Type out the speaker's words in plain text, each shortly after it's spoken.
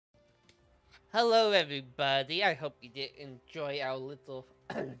Hello, everybody. I hope you did enjoy our little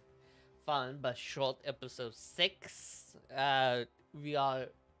fun but short episode 6. We are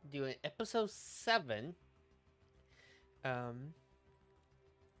doing episode 7. Um,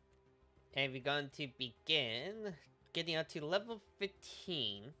 and we're going to begin getting up to level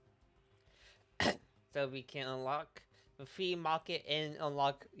 15 so we can unlock the free market and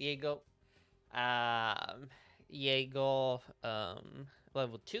unlock um, Jaeger,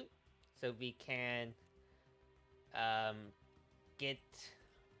 level 2. So we can, um, get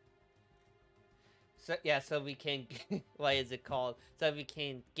so we can what is it called? So we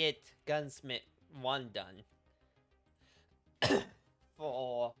can get Gunsmith 1 done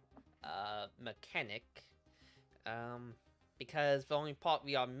for mechanic. Um because the only part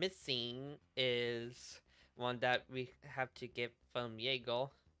we are missing is one that we have to get from Jaeger.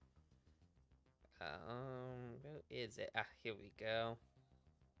 Where is it? Ah, here we go.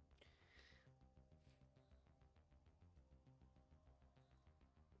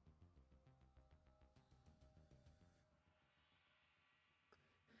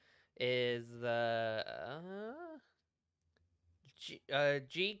 Is the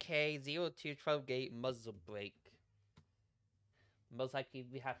GK02 12 gauge muzzle brake. Most likely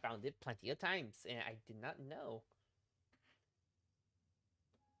we have found it plenty of times, and I did not know.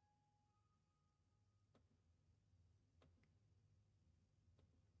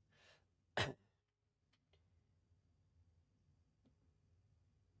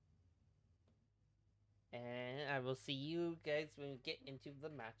 And I will see you guys when we get into the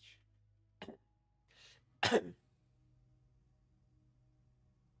match.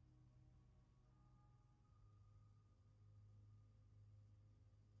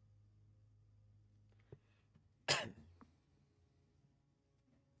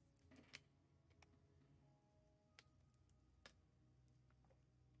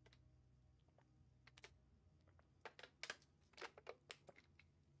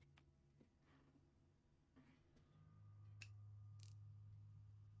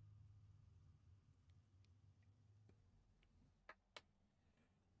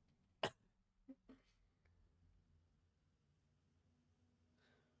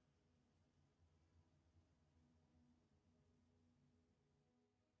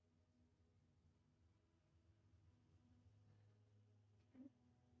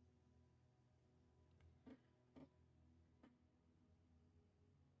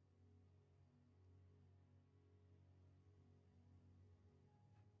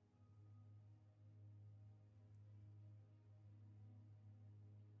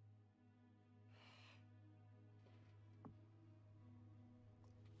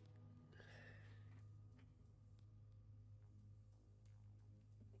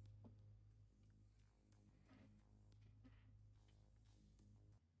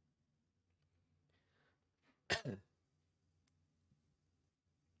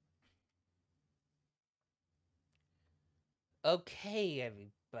 Okay,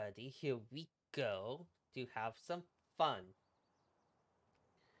 everybody, here we go to have some fun.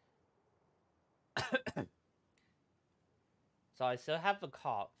 So I still have a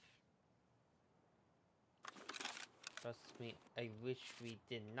cough. Trust me, I wish we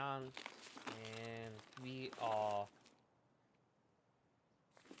did not. And we are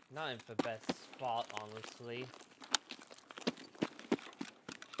not in the best spot, honestly.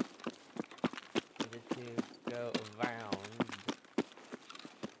 Needed to go around.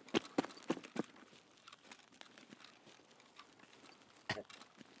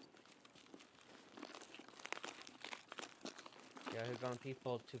 Yeah, here going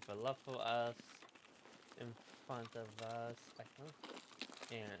people to the left of us, in front of us, I think.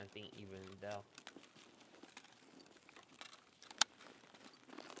 And I think even though.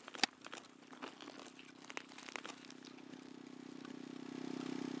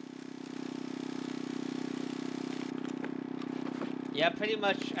 Yeah, pretty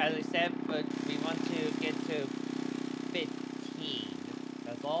much as I said, but we want to get to 15.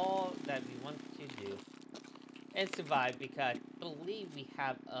 That's all that we want to do. And survive, because I believe we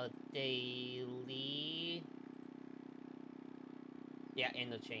have a daily... Yeah,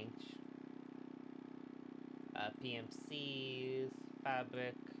 interchange. PMCs,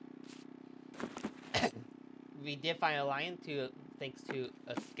 fabric. We did find a lion thanks to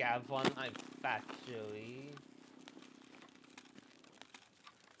a scav one I factually...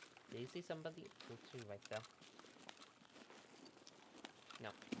 Did you see somebody? Literally right there. No.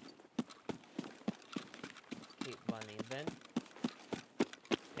 Keep running then.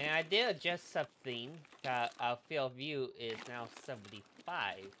 And I did adjust something that our field view is now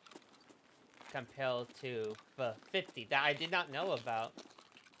 75 compared to the 50 that I did not know about.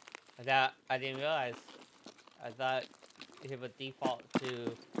 That I didn't realize. I thought it would default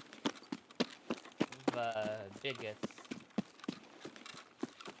to the biggest.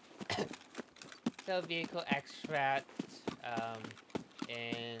 So vehicle extract,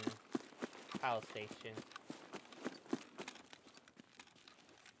 and power station.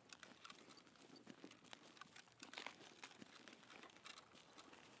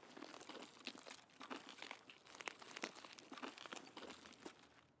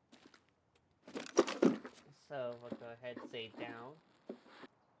 So we'll go ahead and say down.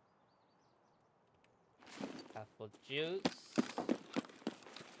 Apple juice.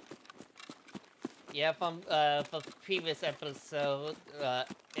 Yeah, from previous episode,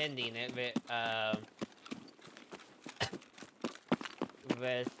 ending it with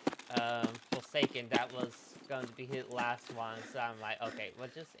Forsaken, that was going to be his last one, so I'm like, okay, we'll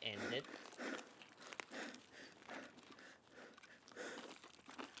just end it.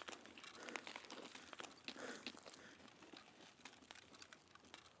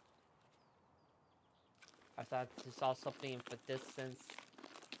 I thought I saw something in the distance.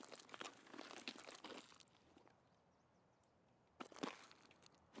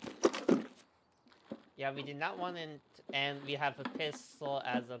 Yeah, we did not want to, and we have a pistol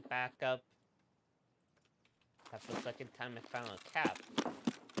as a backup. That's the second time I found a cap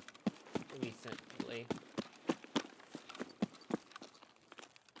recently.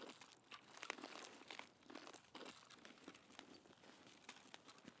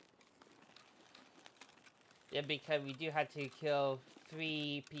 Yeah, because we do have to kill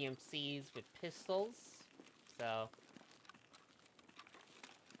 3 PMCs with pistols, so...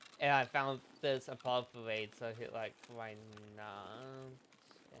 And I found this above the raid, so I hit like, why not?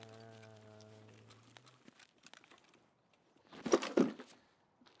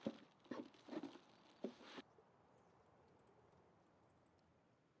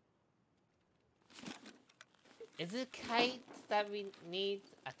 Is it kites that we need?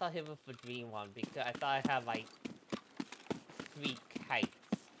 I thought it was the green one, because I thought I had like 3 kites.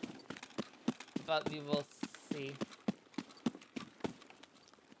 But we will see.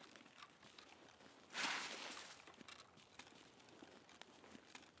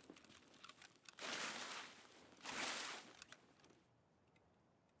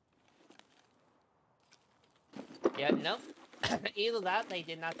 Yeah, nope. Either that, they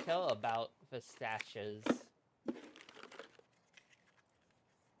did not care about the stashes.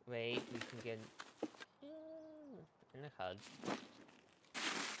 Wait, we can get in a hug.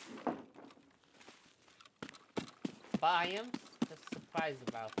 But I am just surprised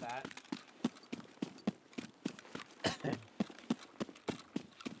about that.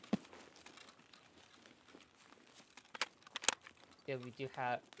 Yeah, we do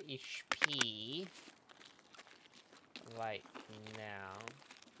have HP right now.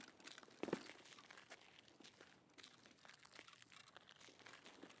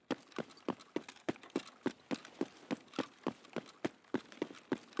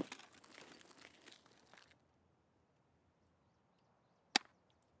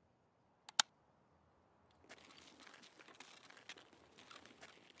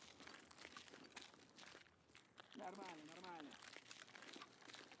 Нормально, нормально.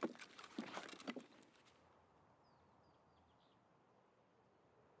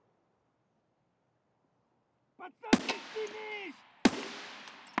 Пацан, стремись!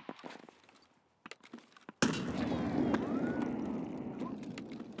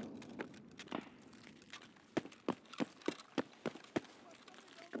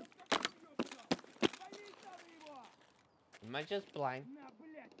 Am I just blind? На,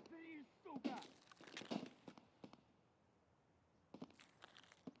 блядь, царишь, сука!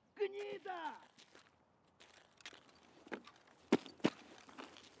 Гнида!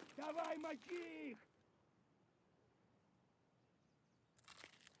 Давай, мочи их!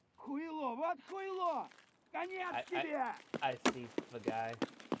 Хуйло, вот хуйло! Конец тебе! I see the guy.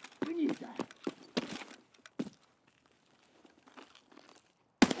 Гнида!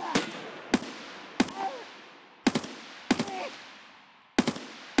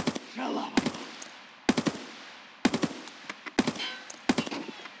 Шалава!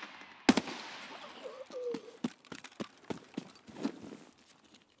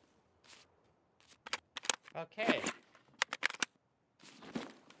 Okay.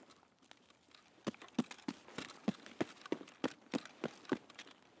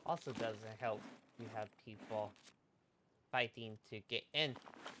 Also doesn't help you have people fighting to get in.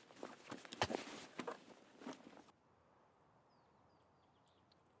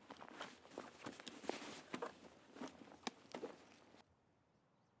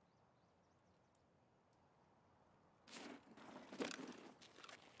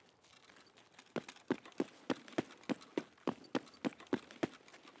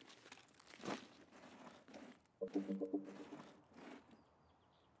 Hmm.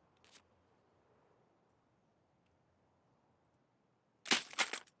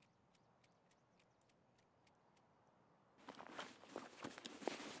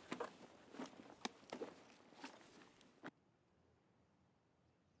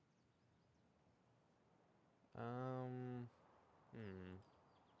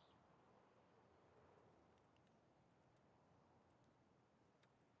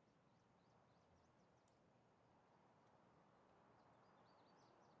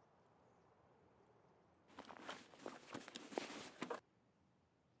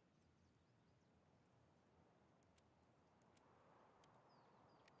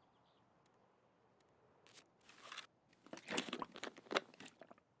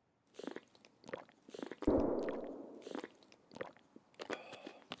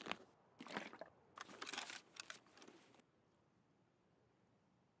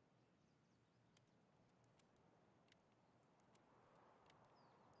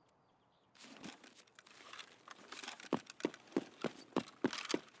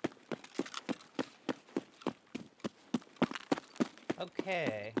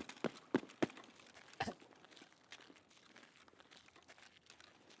 Okay.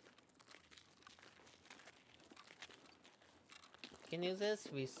 Can use this.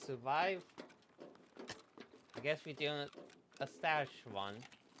 We survive. I guess we're doing a stash one.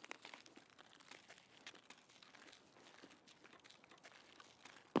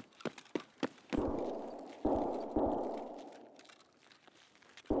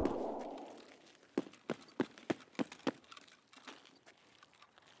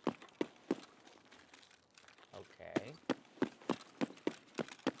 Okay.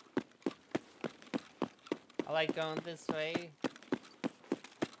 I like going this way.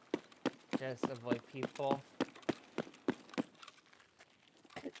 Just avoid people.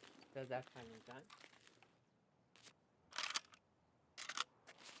 So that kind of done.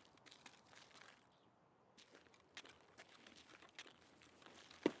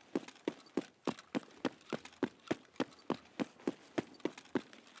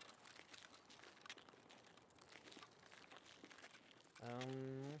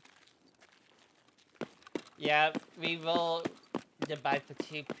 Yeah, we will divide the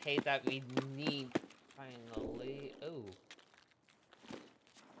 2 pay that we need finally. Oh.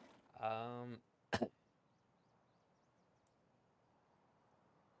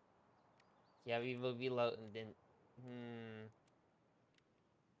 Yeah, we will be low and then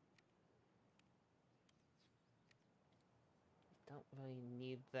don't really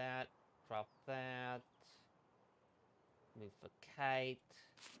need that. Drop that. Move the kite.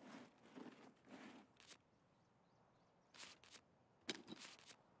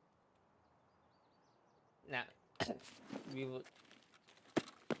 Now, we will...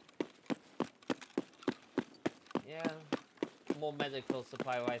 Yeah, more medical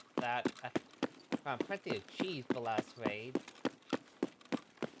supply like that. I found plenty of cheese the last raid,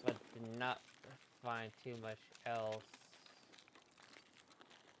 but did not find too much else.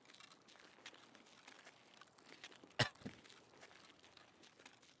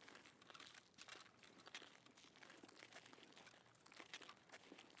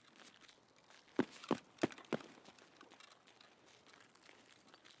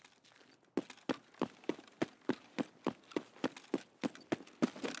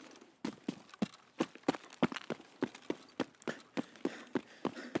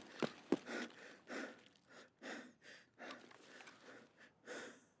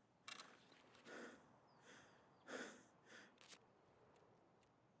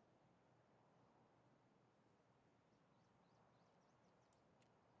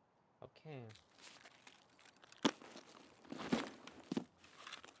 Okay.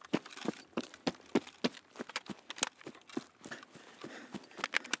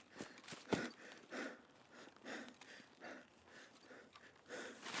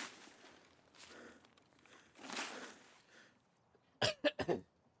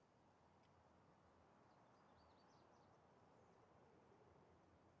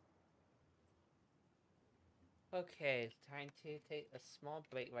 Okay, it's time to take a small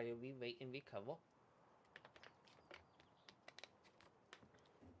break while we wait and recover.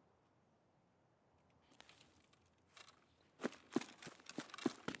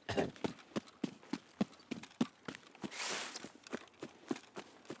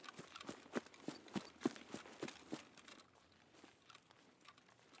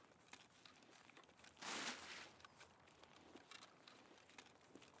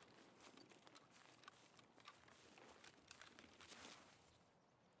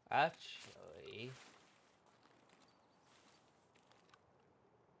 Actually,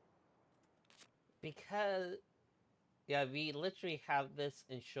 because Yeah, we literally have this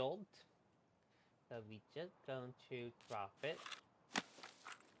insured. So we just going to drop it.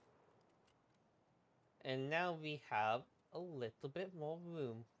 And now we have a little bit more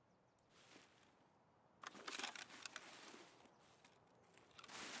room.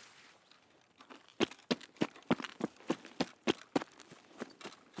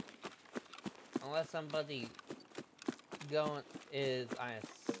 Unless somebody is on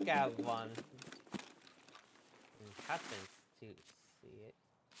a scout run and happens to see it.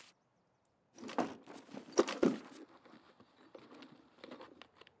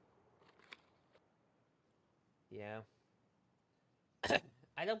 Yeah.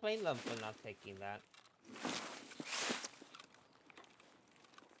 I don't blame them for not taking that.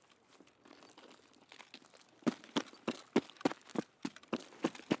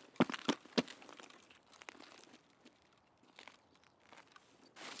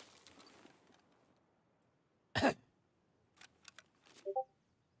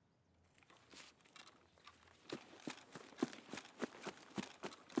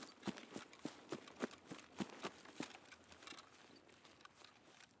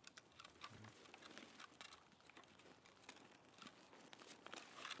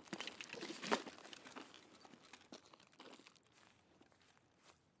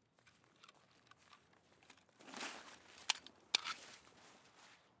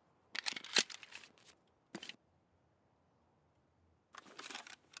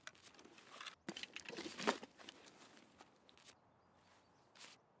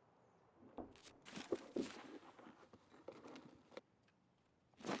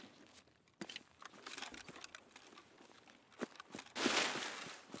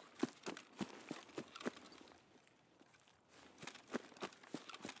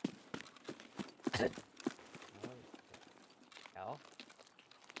 Hell.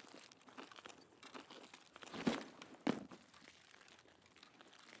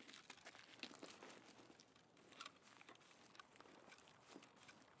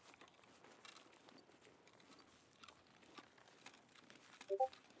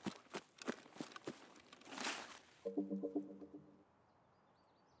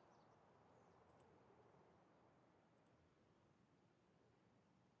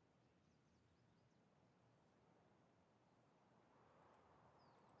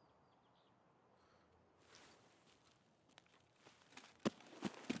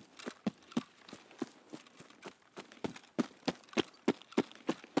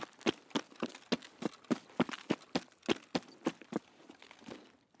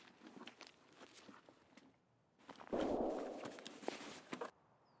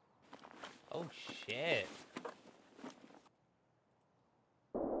 Oh shit.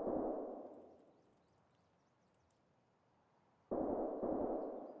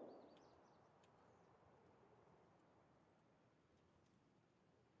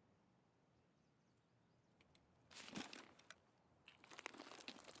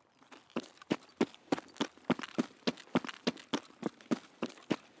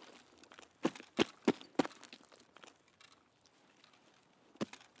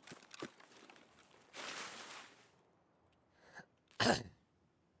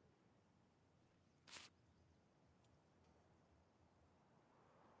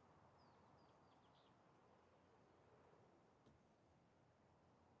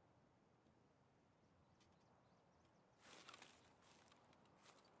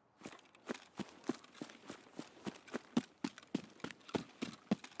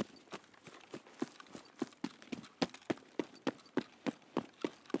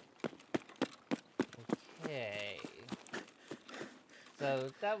 Okay.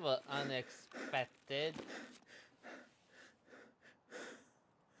 So that was unexpected.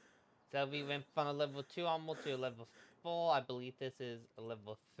 So we went from a level 2 almost to a level 4. I believe this is a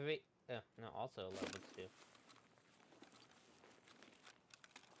level 3. No, also a level 2.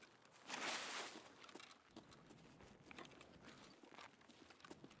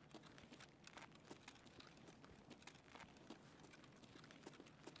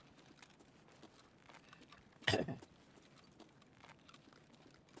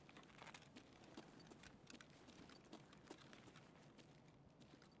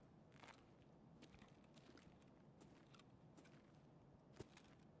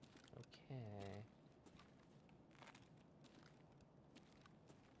 Okay.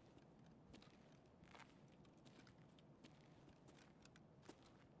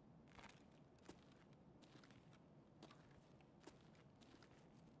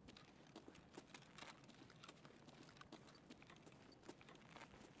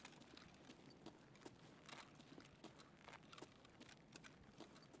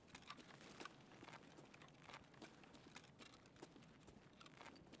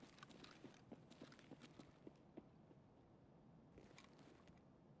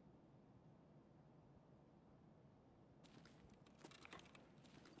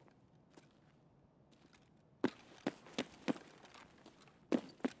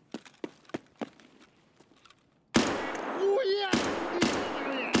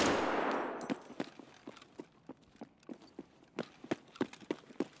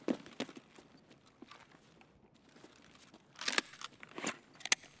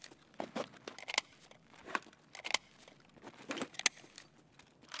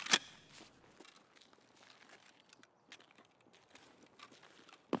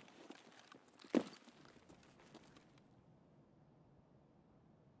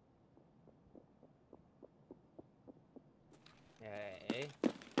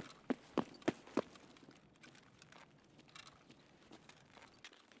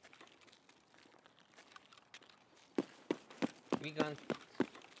 We gone.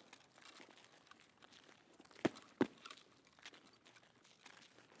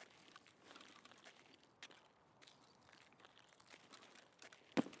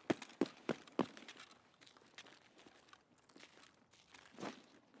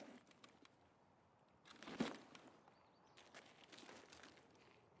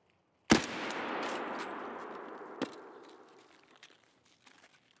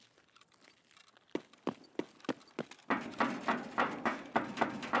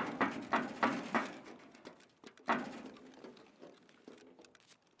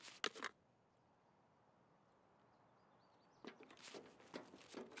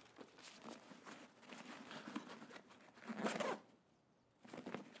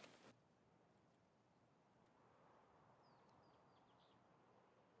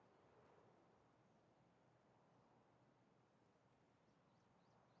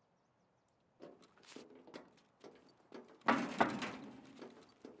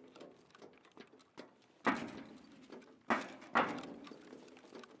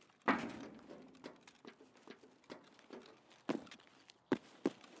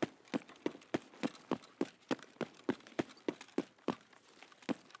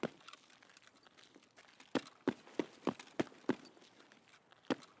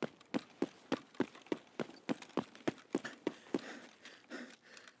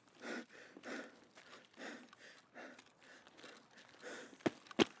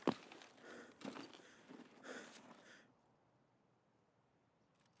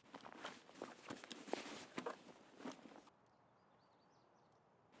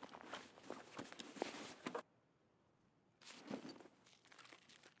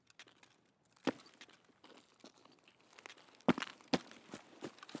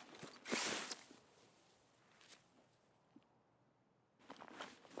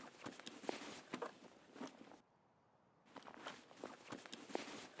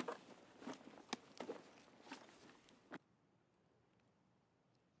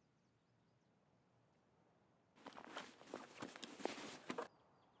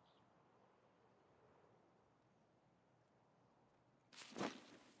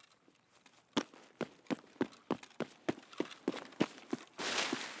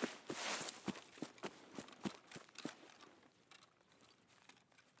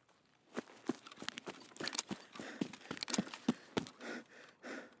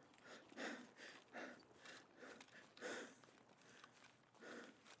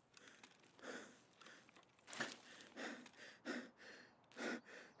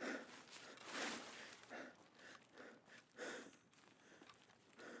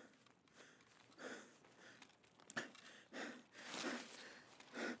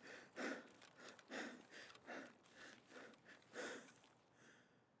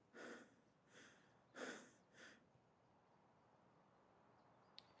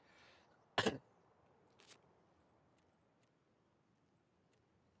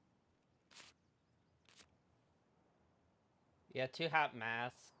 Yeah, 2 hot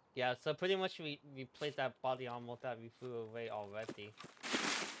masks. Yeah, so pretty much we replaced that body armor that we threw away already.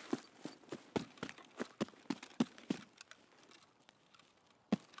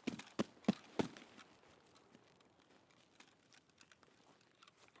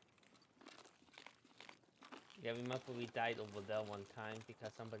 Yeah, remember we died over there one time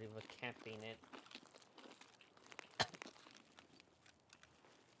because somebody was camping it.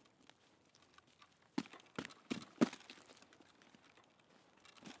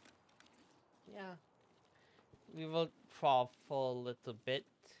 Yeah. We will crawl for a little bit.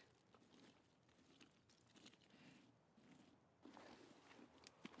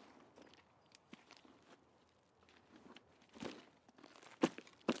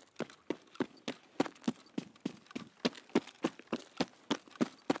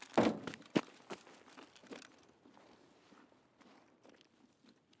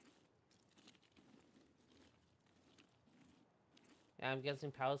 I'm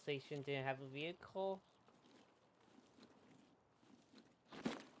guessing Power Station didn't have a vehicle.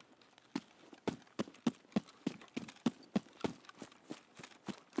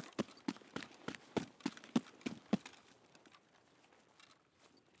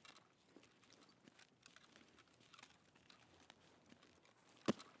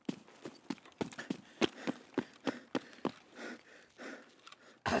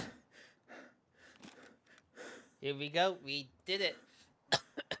 Here we go. We did it.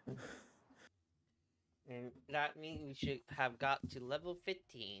 And that means we should have got to level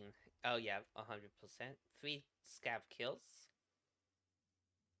 15. Oh yeah, 100%. 3 scav kills.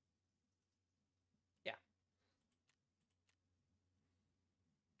 Yeah.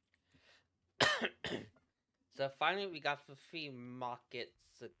 So finally we got the free market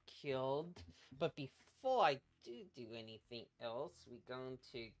secured. But before I do anything else, we're going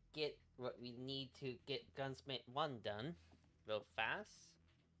to get what we need to get Gunsmith 1 done real fast.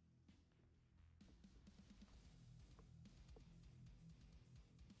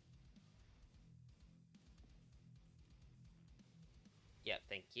 Yeah,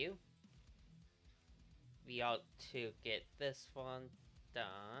 thank you. We ought to get this one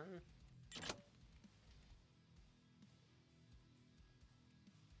done.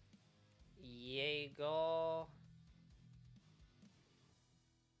 Jaeger.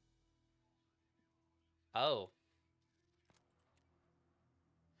 Oh.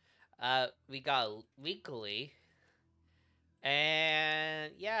 We got weekly.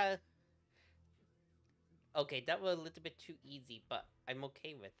 And yeah. Okay, that was a little bit too easy, but I'm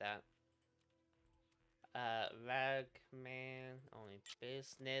okay with that. Ragman, only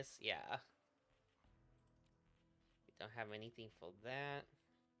business. Yeah. We don't have anything for that.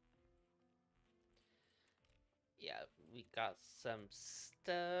 Yeah, we got some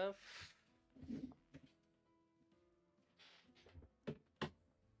stuff.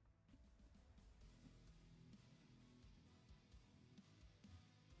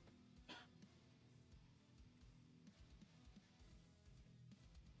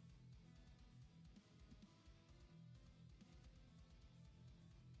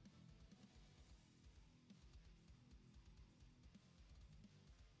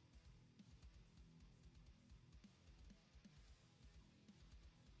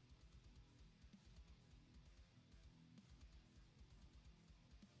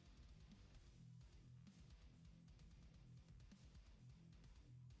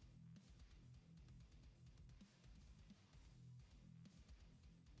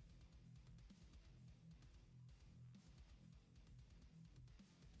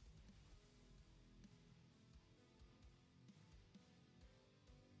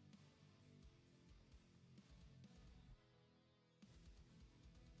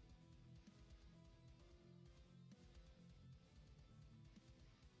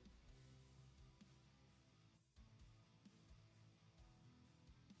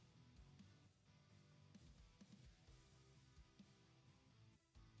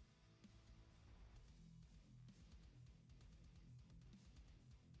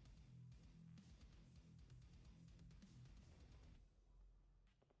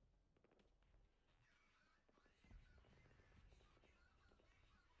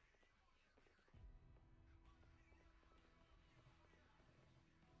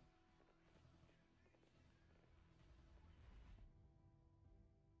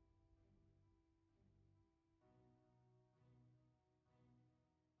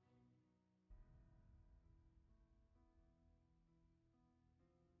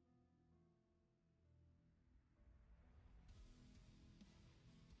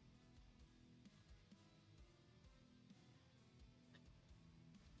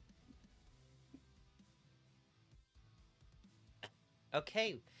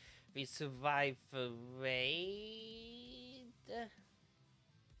 Okay, we survived the raid.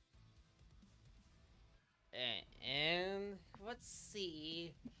 And let's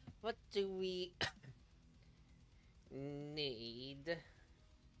see, what do we need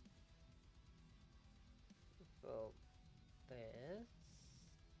for this?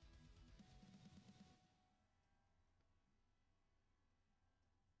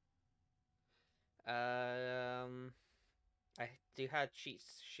 I do have cheat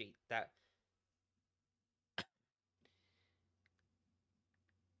sheet that.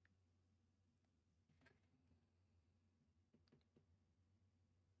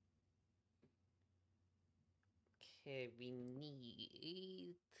 Okay, we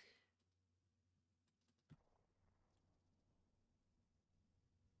need.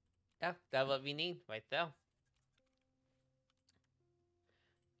 Yeah, that's what we need right there.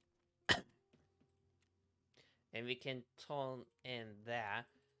 And we can turn in that.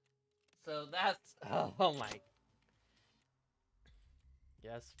 So that's. Oh my.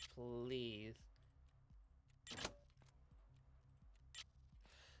 Yes, please.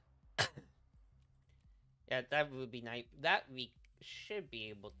 Yeah, that would be nice. That we should be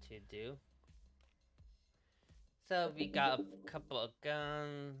able to do. So we got a couple of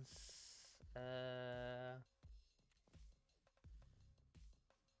guns.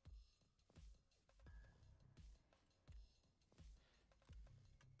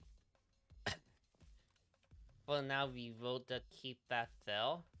 For now, we will keep that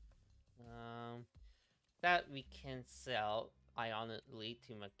though. That we can sell ironically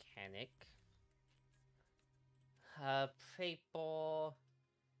to mechanic. Paper.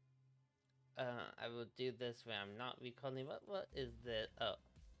 I will do this when I'm not recording. What is this? Oh,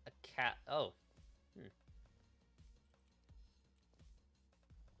 a cat. Oh.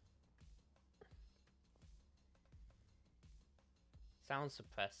 Sound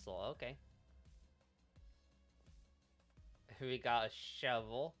suppressor, okay. We got a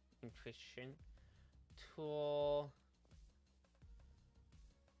shovel, nutrition, tool.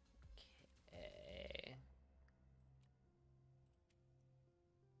 Okay.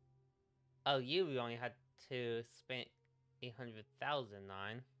 Oh, we only had to spend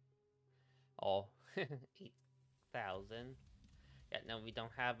 800,009. Oh, 8,000. Yeah, no, we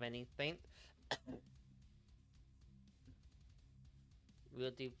don't have anything.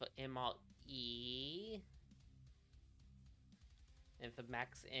 We'll do for MRE. And for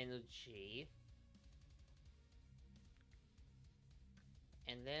max energy.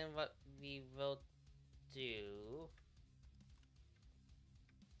 And then what we will do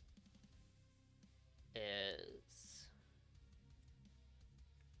is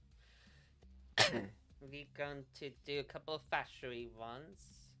we're going to do a couple of factory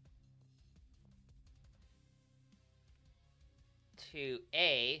ones. To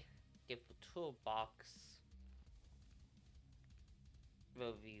A, give a toolbox.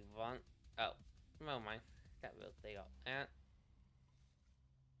 Will we want? Oh, never mind. That will stay up. And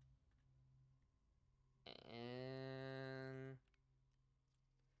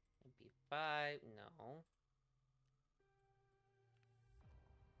maybe 5. No.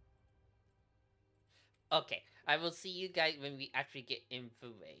 Okay, I will see you guys when we actually get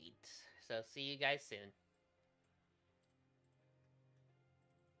infrared. So see you guys soon.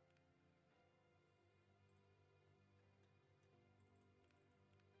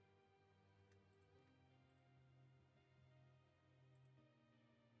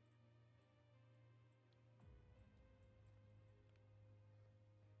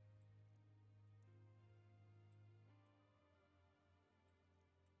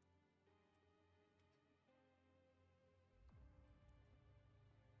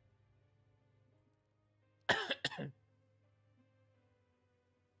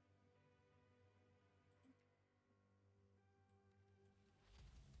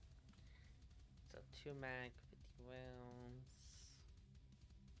 So 2 mag, 50 rounds.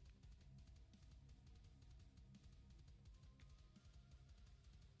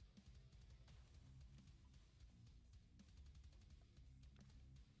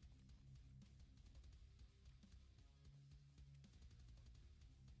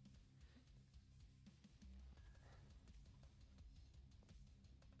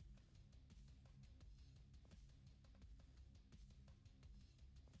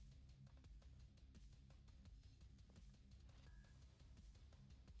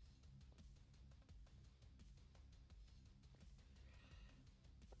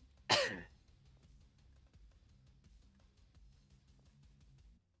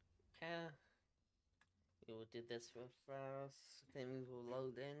 Yeah. We will do this real fast. Then we will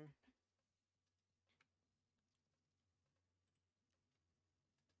load in.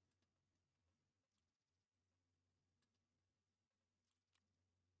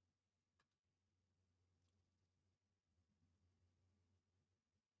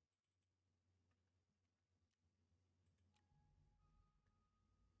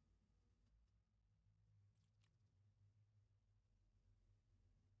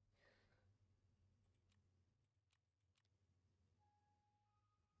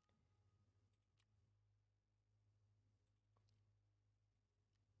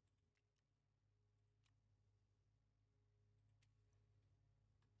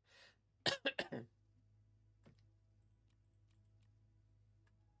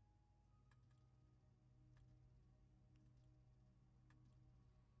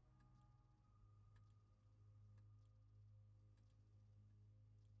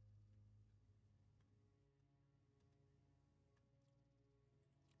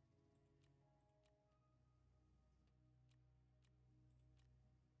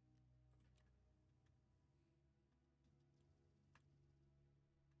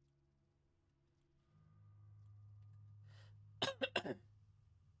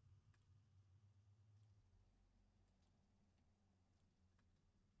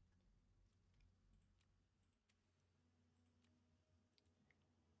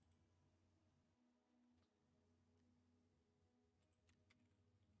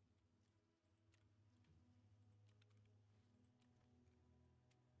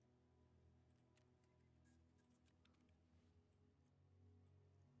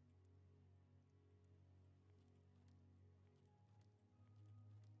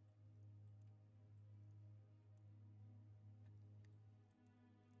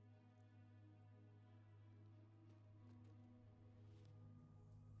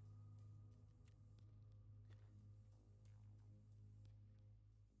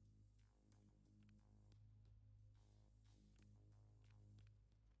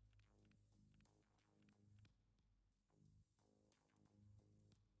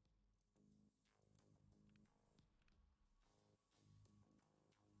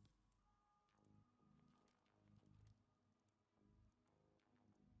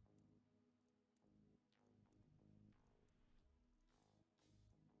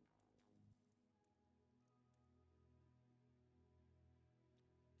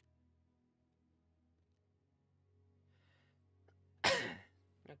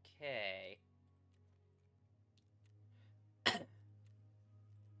 Okay.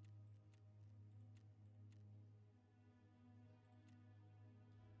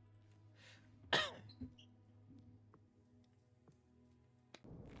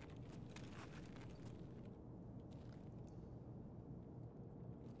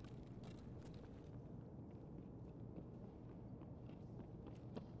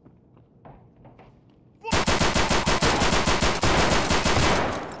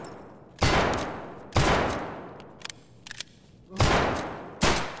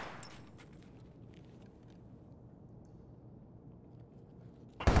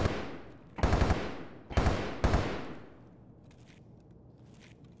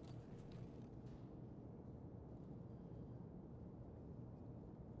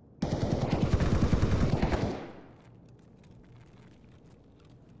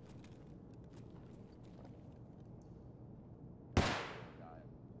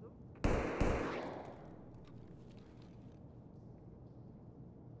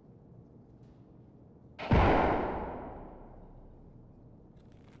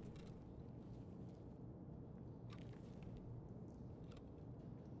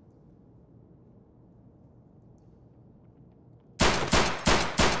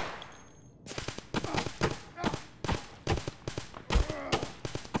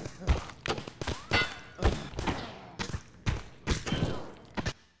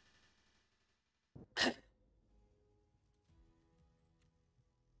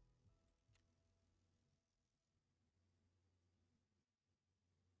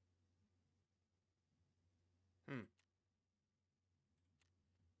 Hmm.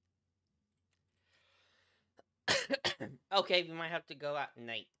 Okay, we might have to go at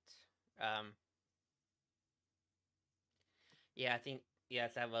night. Um. Yeah, I think.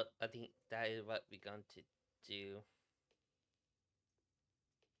 Yes, I think that is what we're going to do.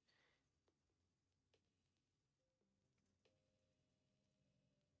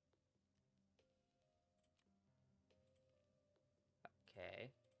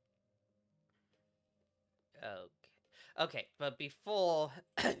 Okay. Okay. Okay, but before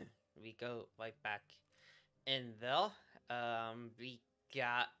we go right back in though, we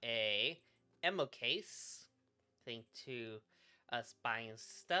got a ammo case thing to us buying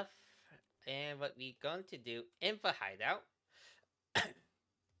stuff, and what we going to do in the hideout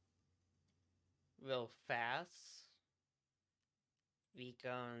real fast. We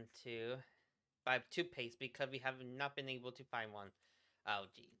going to buy toothpaste because we have not been able to find one. Oh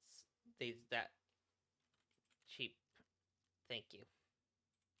jeez, they that cheap. Thank you.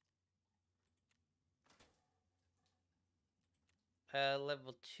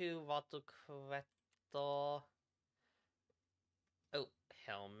 Level 2 water corrector. Oh,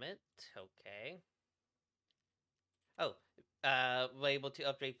 helmet. Okay. Oh, we're able to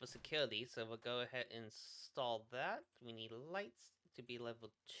upgrade for security, so we'll go ahead and install that. We need lights to be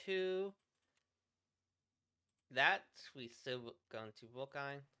level 2. That we still going to work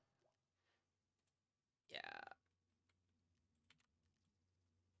on. Yeah.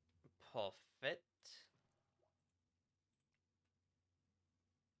 Perfect.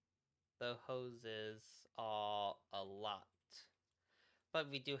 The hoses are a lot. But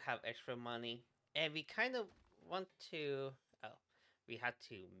we do have extra money. And we kind of want to... Oh, we had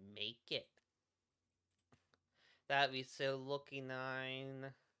to make it. That we still looking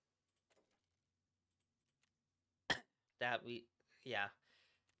on. That we... Yeah.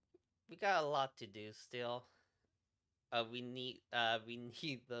 We got a lot to do still. We need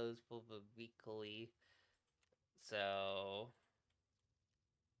those for the weekly. So...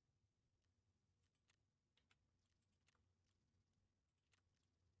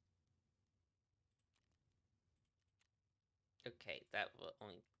 Okay, that will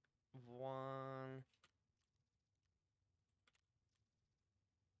only... One...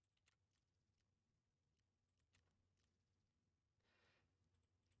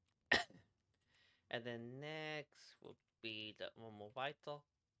 And then next will be the Momo Vital.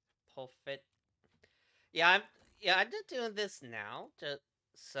 Perfect. I'm just doing this now. Just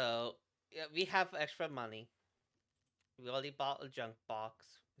so yeah, we have extra money. We already bought a junk box.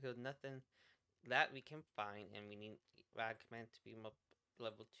 We have nothing that we can find, and we need Ragman to be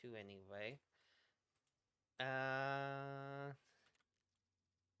level 2 anyway.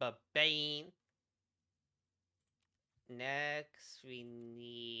 But Bane. Next, we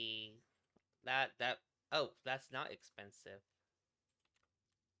need that. Oh, that's not expensive.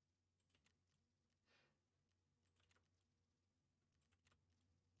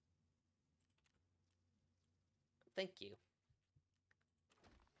 Thank you.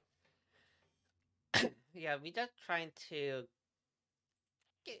 Yeah, we just trying to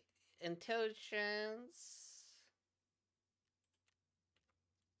intelligence.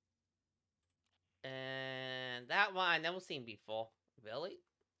 And that one I never seen before. Really?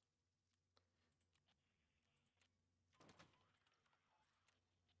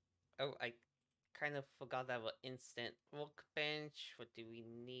 Oh, I kind of forgot that was instant workbench. What do we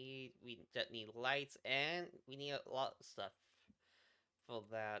need? We just need lights and we need a lot of stuff for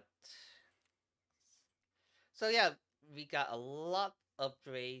that. So yeah, we got a lot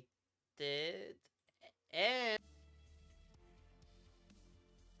upgraded and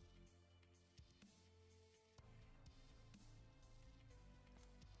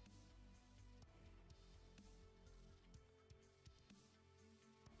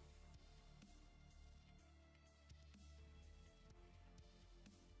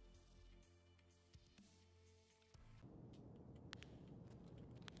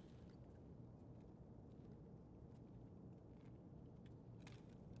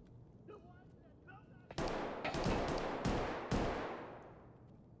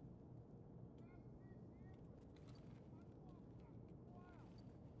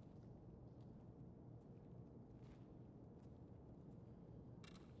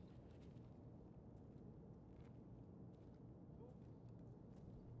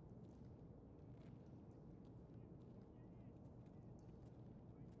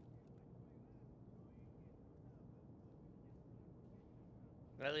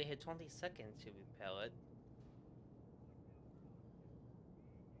really hit 20 seconds to repel it.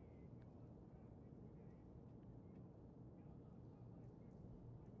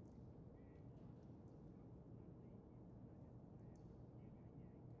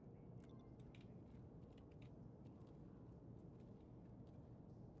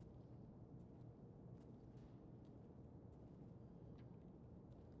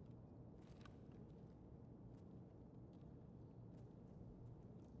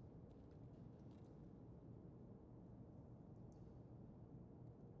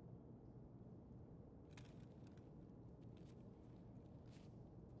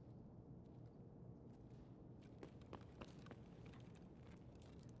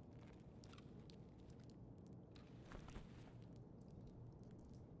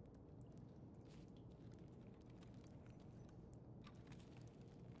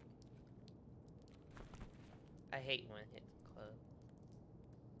 I hate when it hits close.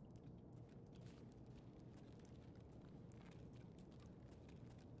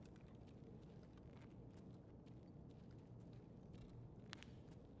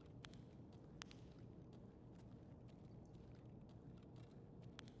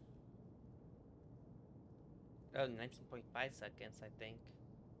 Oh, 19.5 seconds, I think.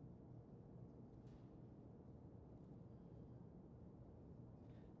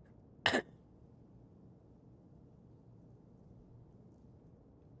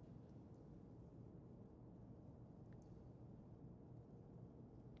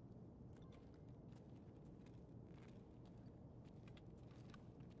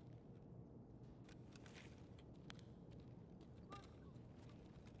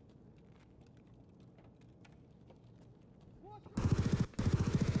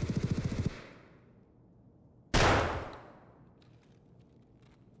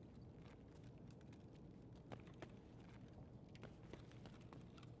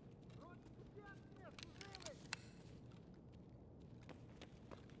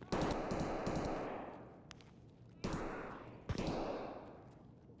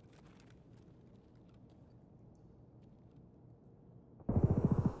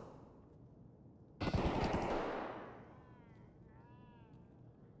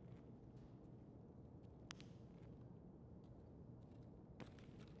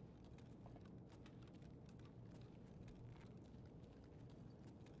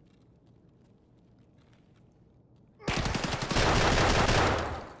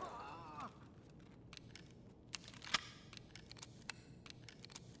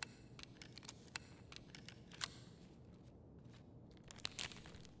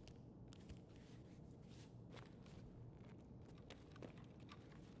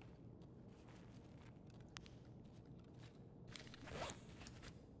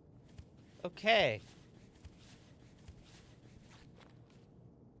 Okay.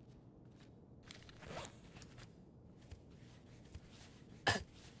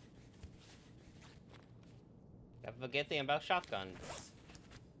 Don't forget the about shotguns.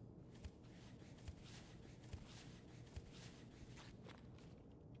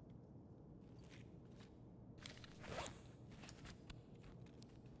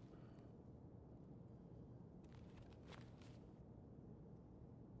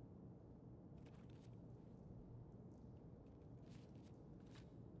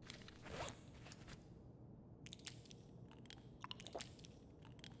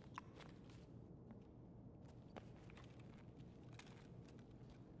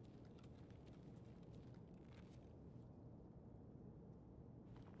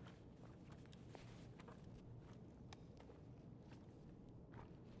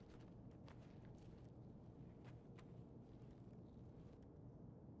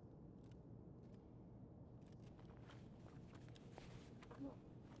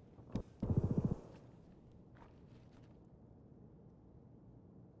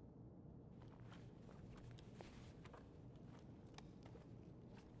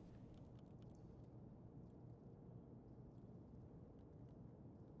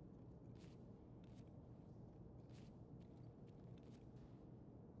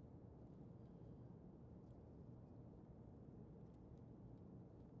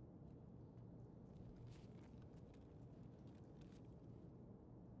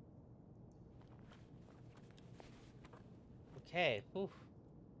 Okay. Whew.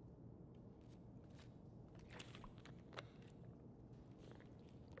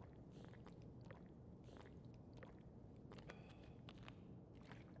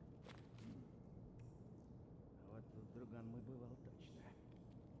 А вот тут друган мой бывал точно.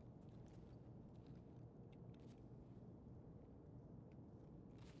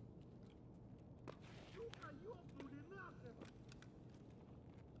 Сука, ёбнули нахрен!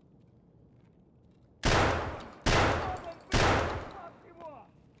 Ёбан, блядь, спас его!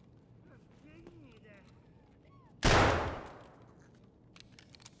 Гнида!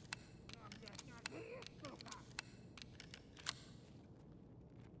 На, блядь, не отбери, сука!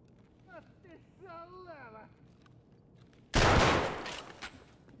 Ах ты шалава!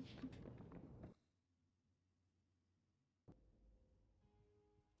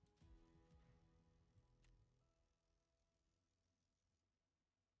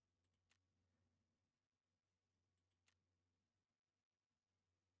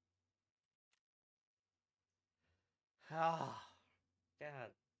 Oh,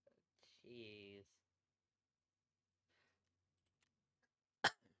 God. Jeez.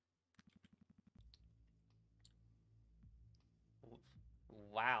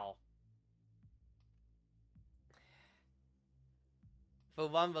 Wow. For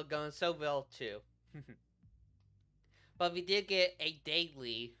one, we're going so well too. But we did get a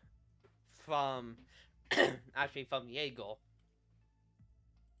daily from, actually from Yeagle.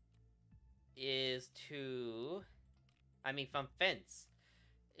 Is to, I mean from Fence,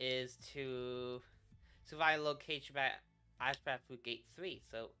 is to survive location by Ashcraft through Gate 3.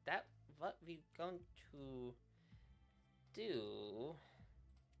 So that what we're going to do.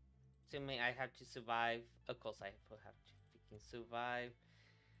 Assuming I have to survive. Of course I will have to freaking survive.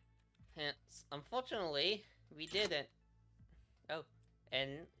 Hence, unfortunately, we didn't. Oh,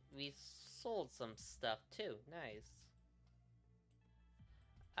 and we sold some stuff too. Nice.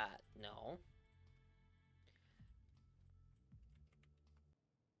 No.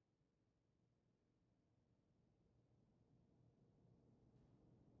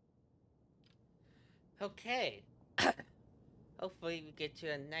 Okay. Hopefully we get to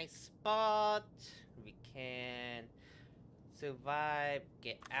a nice spot. We can survive,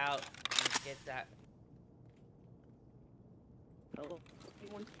 get out, and get that. Hello?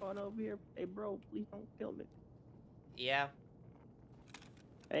 Anyone spawn over here? Hey, bro, please don't kill me. Yeah.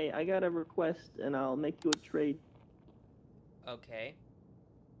 Hey, I got a request, and I'll make you a trade. Okay.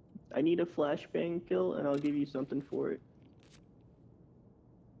 I need a flashbang kill, and I'll give you something for it.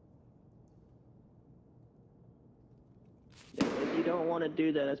 If you don't want to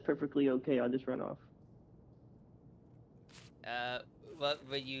do that, that's perfectly okay. I'll just run off. What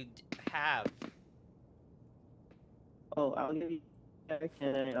will you have? Oh, I'll give you back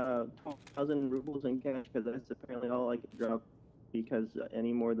 12,000 rubles in cash, because that's apparently all I can drop. Because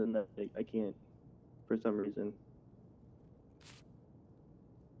any more than that, I can't, for some reason.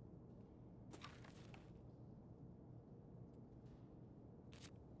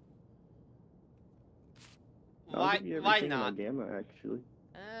 I'll give you Why everything in not? Gamma, actually.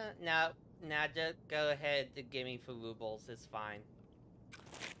 Now just go ahead and give me for rubles. It's fine.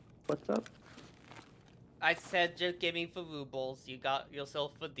 What's up? I said just give me for rubles. You got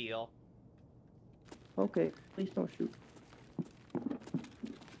yourself a deal. Okay, please don't shoot.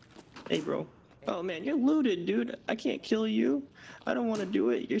 Hey, bro. Oh, man, you're looted, dude. I can't kill you. I don't want to do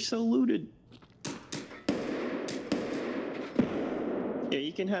it. You're so looted. Yeah,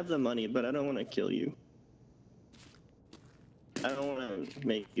 you can have the money, but I don't want to kill you. I don't want to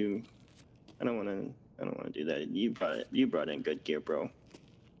make you... I don't want to do that. You brought in good gear, bro.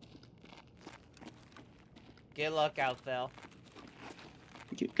 Good luck out there.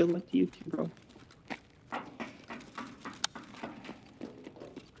 Good luck to you too, bro.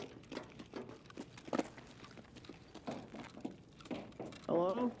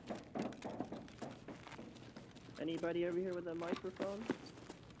 Hello? Anybody over here with a microphone?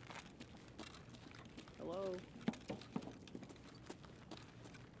 Hello?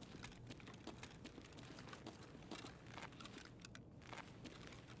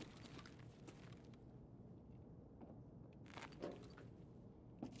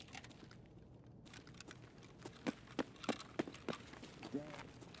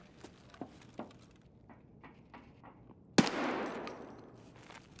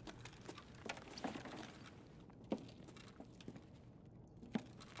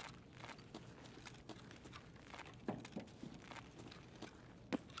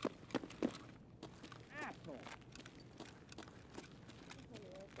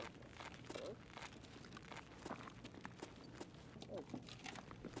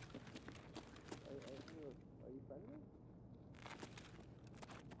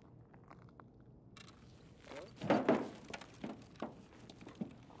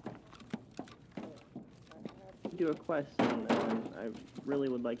 do a quest, and I really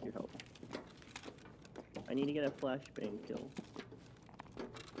would like your help. I need to get a flashbang kill.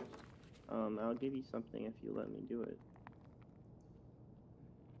 I'll give you something if you let me do it.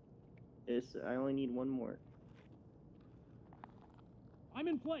 I only need one more. I'm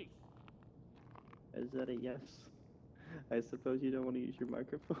in place. Is that a yes? I suppose you don't want to use your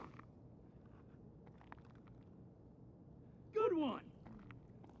microphone. Good one.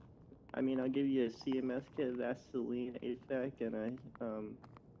 I mean, I'll give you a CMS kit, Vaseline, AFAC, and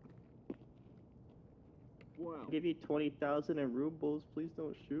Wow. I'll give you 20,000 in rubles. Please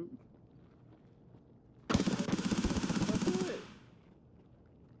don't shoot. Let's do it.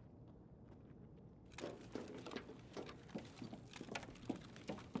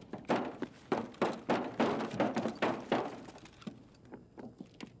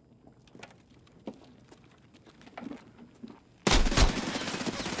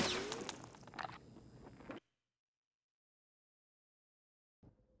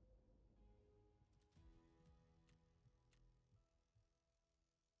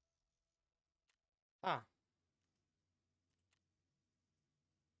 Huh.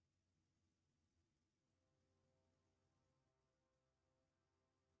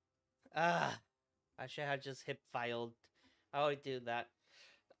 Ah, I should have just hip filed. I always do that.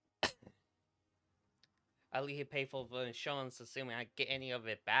 At least pay for the insurance, assuming I get any of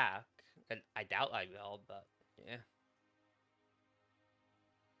it back. I doubt I will, but yeah.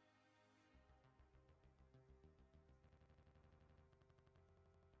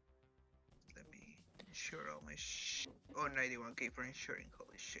 Let me insure all my Oh, 91K for insuring.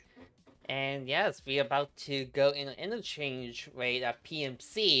 Holy shit. And yes, we're about to go in an interchange rate at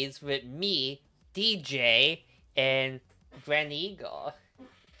PMCs with me, DJ, and Grand Eagle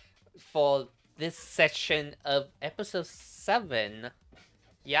for this section of episode 7.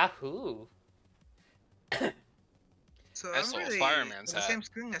 Yahoo! So I I'm stole really Spider-Man's on the hat. same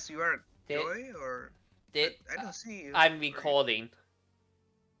screen as you are, Did- Joy, or Did, I don't see you. I'm Where are you? recording.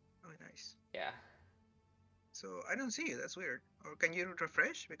 Oh, nice. Yeah. So I don't see you. That's weird. Or can you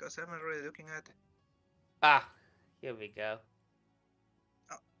refresh? Because I'm not really looking at. Ah, here we go.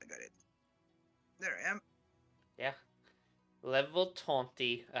 Oh, I got it. There I am. Yeah. Level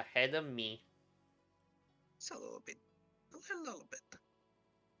 20 ahead of me. It's a little bit. A little bit.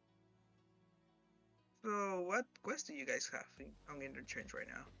 So what quest do you guys have on interchange right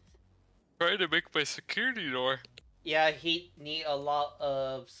now? Trying to make my security door. Yeah, he need a lot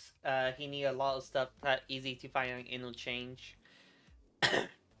of stuff that easy to find on interchange. Do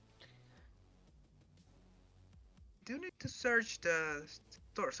you need to search the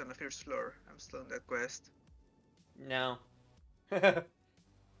stores on the first floor? I'm still on that quest. No.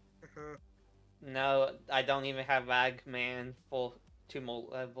 No, I don't even have Ragman for 2 more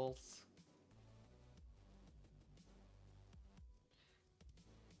levels.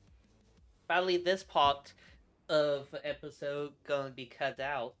 Probably this part of the episode gonna be cut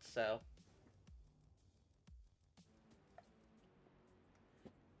out, so.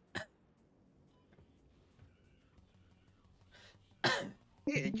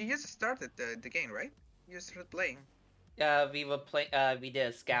 Yeah, you just started the game, right? You just started playing. We did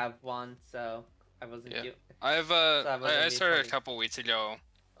a scav one, so I wasn't. Yeah. Do- I've I I wasn't started a recording. couple weeks ago,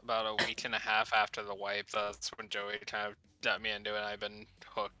 about a week and a half after the wipe. That's when Joey kind of got me into it. I've been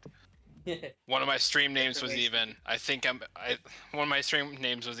hooked. One of my stream names was even. One of my stream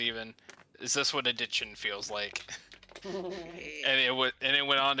names was even. Is this what addiction feels like? Yeah, And it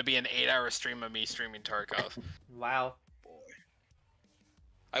went on to be an 8-hour stream of me streaming Tarkov. Wow. boy.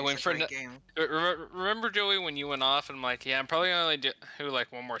 I It's went a for great game. remember Joey when you went off and I'm like, yeah, I'm probably gonna only do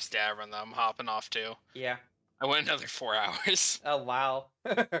like one more stab run that I'm hopping off to. Yeah. I went another 4 hours. Oh wow.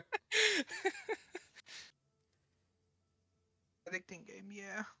 Addicting game,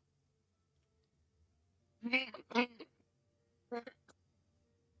 yeah.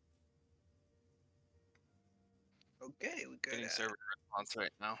 Okay, we got Getting server response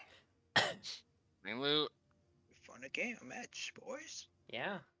right now. Main loot. we found a game, a match, boys.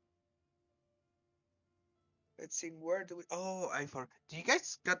 Yeah. Let's see, where do we? Oh, I forgot. Do you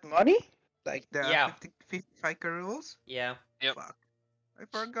guys got money? Like the Yeah. 55 rules? Yeah. Yep. Fuck. I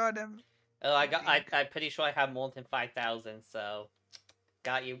forgot them. Oh, think- I'm pretty sure I have more than 5,000. So,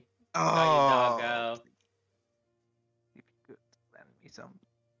 got you. Oh, Doggo. if you could lend me some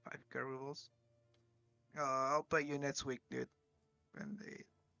 5k rules. I'll play you next week, dude. When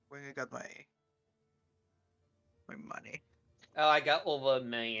I got my money. Oh, I got over 1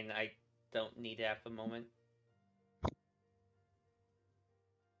 million. I don't need it at the moment.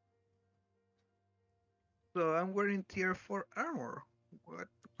 So I'm wearing tier 4 armor. What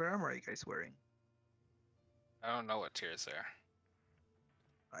armor are you guys wearing? I don't know what tiers they are.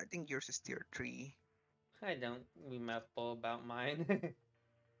 I think yours is tier 3. I don't remember about mine.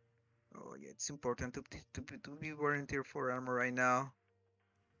 Oh yeah, it's important to be wearing tier 4 armor right now.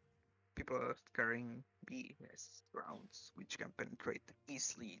 People are carrying BS rounds, which can penetrate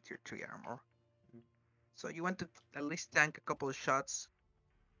easily tier 3 armor. So you want to at least tank a couple of shots,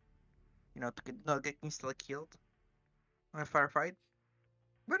 to not get instantly killed on a firefight.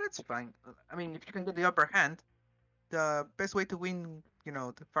 But it's fine. I mean, if you can get the upper hand, the best way to win,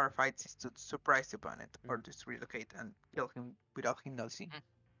 the firefights is to surprise the opponent or just relocate and kill him without him noticing.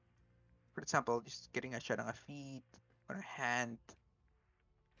 For example, just getting a shot on a feet or a hand.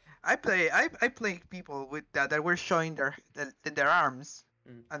 I play people with that were showing their arms,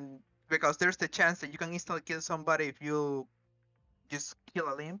 and because there's the chance that you can instantly kill somebody if you just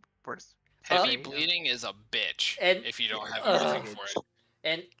kill a limb first. Heavy bleeding is a bitch if you don't have everything for it.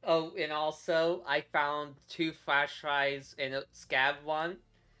 And also I found 2 flash drives in a scab one.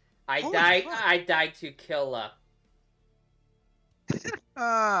 I died to Killa.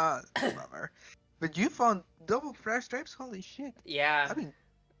 Bummer. But you found double flash drives? Holy shit. Yeah. I mean,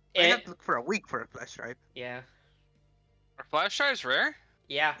 I have to look for a week for a flash drive. Yeah. Are flash drives rare?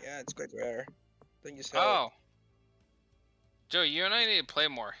 Yeah. Yeah, it's quite rare. Don't you sell it? Joe, you and I need to play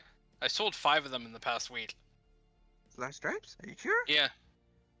more. I sold 5 of them in the past week. Flash drives? Are you sure? Yeah.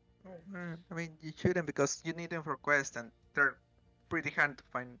 Oh, I mean, you shouldn't because you need them for quests and they're pretty hard to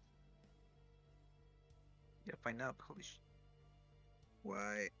find. Yeah, find out. Holy shit.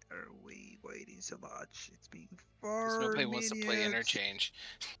 Why are we waiting so much? It's been 4 minutes. Nobody wants to play interchange.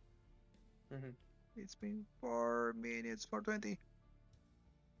 It's been 4 minutes, 4:20.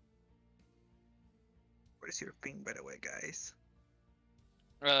 What is your ping, by the way, guys?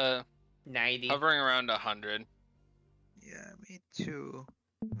 90. Hovering around 100. Yeah, me too.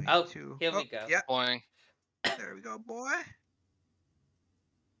 Here we go. Yeah. Boing. There we go, boy.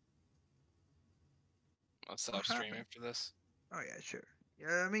 I'll stop streaming for this. Oh yeah, sure.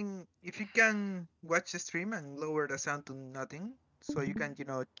 Yeah, I mean, if you can watch the stream and lower the sound to nothing, so you can,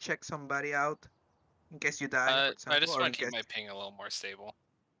 check somebody out in case you die. For example, I just want to keep my ping a little more stable.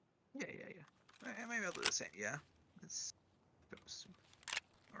 Yeah. Maybe I'll do the same. Yeah.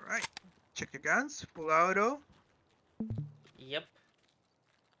 All right. Check your guns. Full auto. Yep.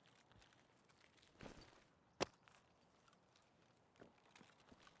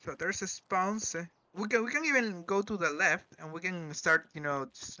 So there's a spawns. We can even go to the left and we can start,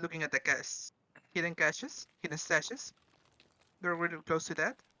 just looking at the hidden stashes. We're really close to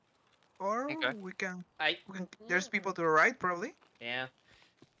that. Or we can. There's people to the right probably. Yeah.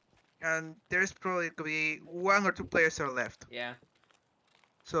 And there's probably could be 1 or 2 players to the left. Yeah.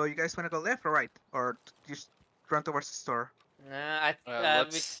 So you guys want to go left or right, or just run towards the store? Nah,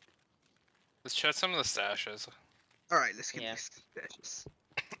 let's check some of the stashes. All right, let's get these stashes.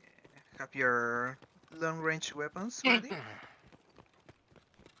 Have your long-range weapons ready?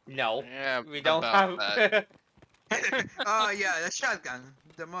 No. Yeah, we don't have. That. Oh yeah, the shotgun,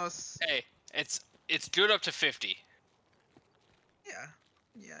 the most. Hey, it's good up to 50.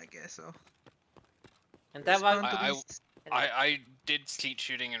 Yeah, I guess so. And that one. I did skeet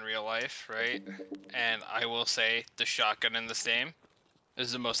shooting in real life, right? And I will say the shotgun in this game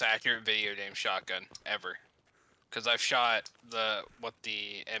is the most accurate video game shotgun ever. Because I've shot what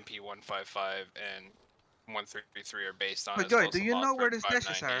the MP155 and 133 are based on. But Joy, do you know where the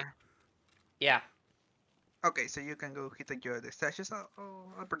stashes are? Yeah. Okay, so you can go hit the stashes.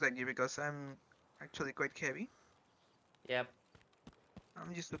 I'll protect you because I'm actually quite heavy. Yep.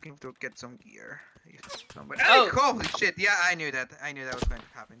 I'm just looking to get some gear. Holy shit! Yeah, I knew that. I knew that was going to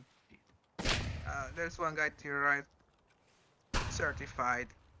happen. There's one guy to your right. Certified.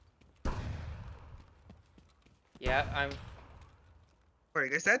 Yeah, I'm. Where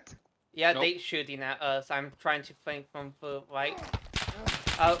you guys at? Yeah, they shooting at us. I'm trying to flank from the right.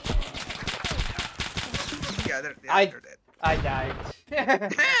 Oh. Yeah, they're dead. I died.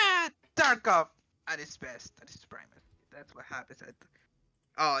 Tarkov at his best. At his prime. That's what happens.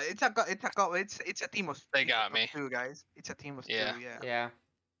 It's a team of. They got me. 2 guys. It's a team of 2. Yeah. Yeah,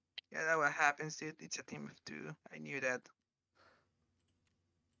 that's what happens, dude. It's a team of 2. I knew that.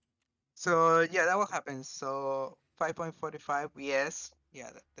 So yeah, that what happens. So 5.45. Yes. Yeah,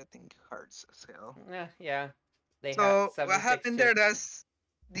 that thing hurts as hell. Yeah. So what happened there? That's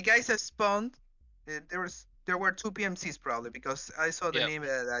the guys that spawned. There were 2 PMCs probably because I saw the name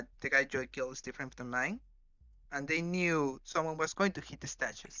that the guy Joy killed is different from mine, and they knew someone was going to hit the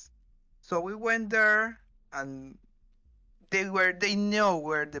stashes. So we went there, and they know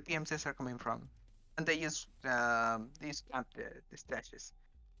where the PMCs are coming from, and they use camp the stashes.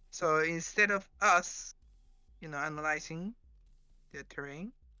 So instead of us analyzing the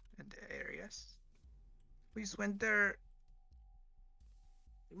terrain and the areas. We just went there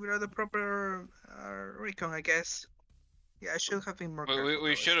without the proper recon, I guess. Yeah, I should have been more careful.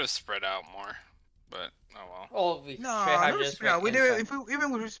 We should have spread out more, but oh well. Oh, we should No, have not just sprint out. went We did, inside.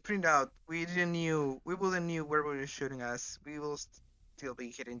 even if we sprint out, we wouldn't knew where we were shooting us. We will still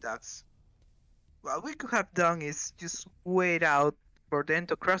be hitting ducks. What we could have done is just wait out for them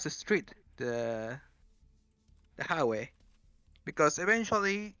to cross the street, the highway, because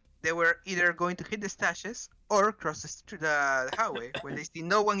eventually they were either going to hit the stashes or cross the highway when they see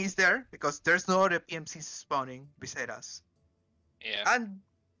no one is there because there's no other PMCs spawning beside us. Yeah. And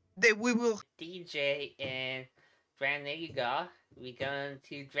we will. DJ and Grand Eagle, we going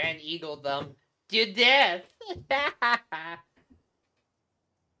to Grand Eagle them to death.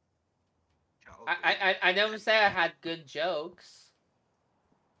 I never said I had good jokes.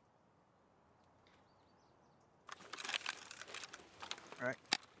 Alright.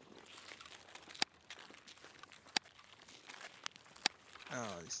 Oh,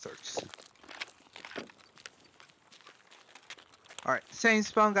 these torches. Alright, same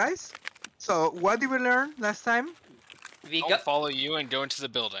spawn, guys. So, what did we learn last time? We Don't got. follow you and go into the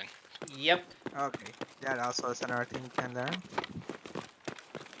building. Yep. Okay, that also is another thing you can learn.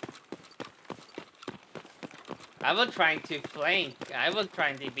 I was trying to flank. I was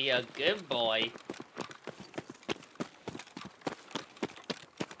trying to be a good boy.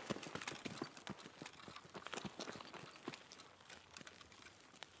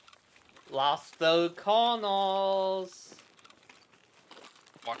 Lost the corners.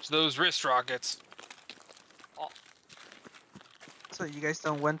 Watch those wrist rockets. So you guys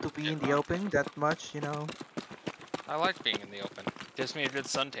don't want to be in the open that much, you know? I like being in the open. Gives me a good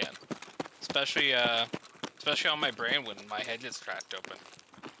suntan, especially on my brain when my head gets cracked open.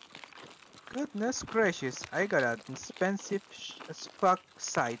 Goodness gracious, I got an expensive as fuck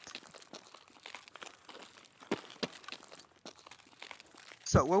sight.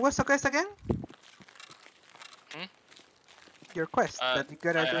 So, what was the quest again? Hmm? Your quest that you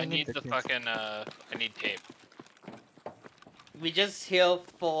gotta do I in need the interviews. fucking I need tape. We just heal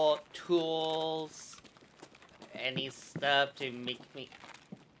for tools, any stuff to make me.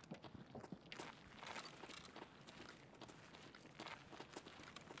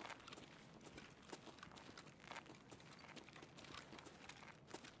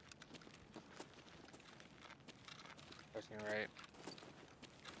 Fucking right.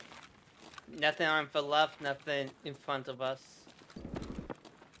 Nothing on for left, nothing in front of us.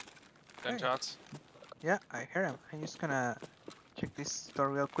 Gunshots. Yeah, I hear him. I'm just gonna check this door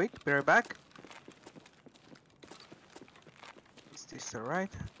real quick. Be right back. Is this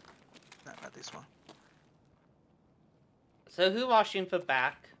alright? No, not this one. So who watching for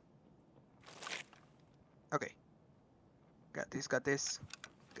back? Okay. Got this.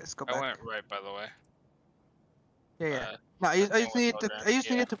 Let's go I back. went right, by the way. Yeah. No, I That's just needed all to. grand. I just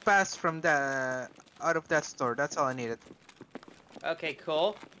Yeah. needed to pass from the out of that store. That's all I needed. Okay,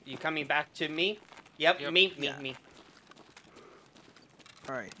 cool. You coming back to me? Yep, Yep. me.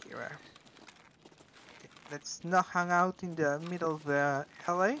 All right, here we are. Okay, let's not hang out in the middle of the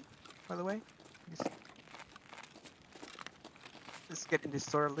LA. By the way, let's get in the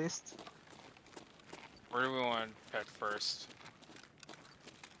store list. Where do we want to head first?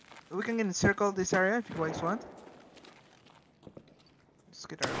 We can encircle this area if you guys want. Let's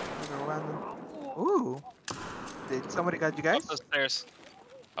get our random. Ooh, did somebody got you guys? Up the stairs.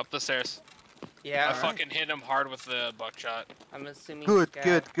 Up the stairs. Yeah, I Alright. fucking hit him hard with the buckshot. I'm assuming. Good,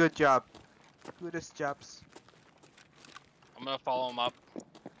 scout. good job. Goodest jobs. I'm gonna follow him up.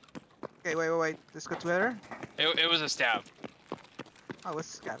 Okay, wait. Let's go together. It was a stab. Oh, it's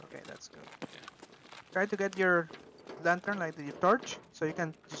scan. Okay, that's good. Try to get your lantern, like your torch, so you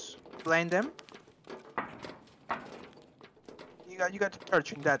can just blind them. You got the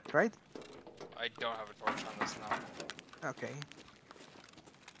torch in that, right? I don't have a torch on this now. Okay.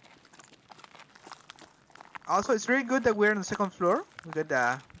 Also, it's really good that we're on the second floor. We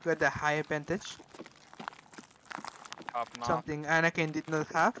got the high advantage. Top knock. Something Anakin did not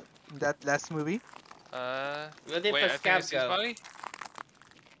have in that last movie. Where did Wait, the I think scout it's his go? body?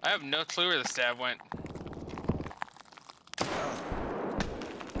 I have no clue where the stab went.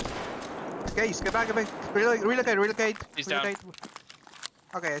 Okay, just get back. Relocate. He's down. relocate.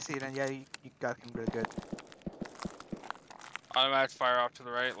 Okay, I see. Then yeah, you got him really good. Automatic fire off to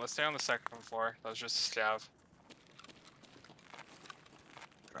the right. Let's stay on the second floor. That was just a stab.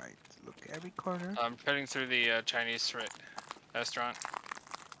 Right. Look every corner. I'm heading through the Chinese restaurant.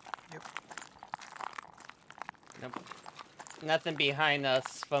 Nope. Nothing behind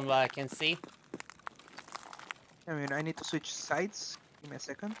us from what I can see. I mean, I need to switch sides. Give me a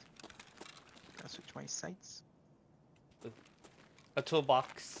second. I'll switch my sides. A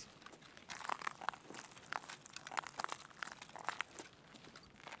toolbox.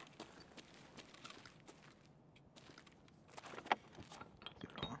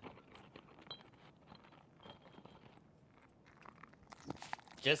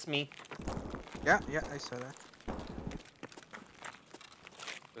 Just me. Yeah, I saw that.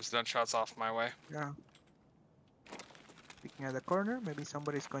 There's gunshots off my way. Yeah. Peeking at the corner, maybe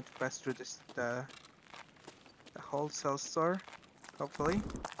somebody's going to pass through the wholesale store. Hopefully.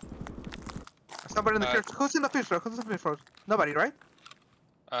 Somebody in the first. Who's in the first floor? Who's in the first floor? Nobody, right?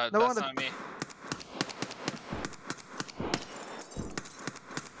 No one. That's not me.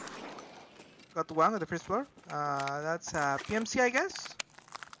 Got one on the first floor. That's a PMC, I guess.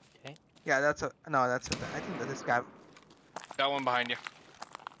 Okay. Yeah, that's a. No, that's a. I think that is Gav. Got one behind you.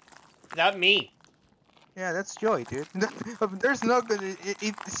 Not me. Yeah, that's Joy, dude. There's no good.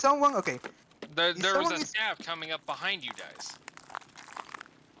 If someone, okay. There was someone a is- scav coming up behind you guys.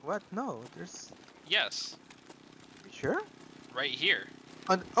 What? No, there's. Yes, You sure? right here.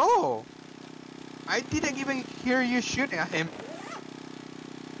 Oh! I didn't even hear you shooting at him.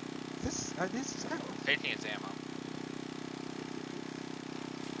 This is. Taking his ammo.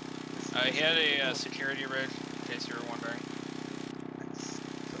 He had a security rig, in case you were wondering. Nice.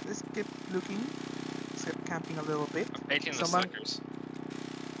 So let's keep looking. Let's keep camping a little bit. I'm taking the Someone- slickers.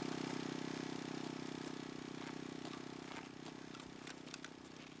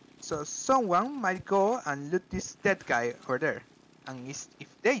 So someone might go and loot this dead guy over there. And if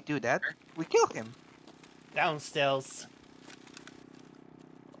they do that, we kill him. Downstairs.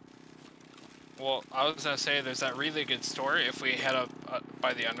 Well, I was gonna say there's that really good store if we head up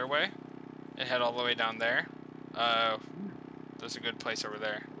by the underway and head all the way down there. There's a good place over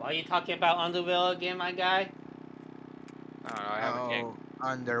there. Why are you talking about Underville again, my guy? I don't know. I have a king.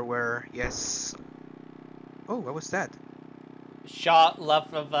 Underwear, yes. Oh, what was that? Shot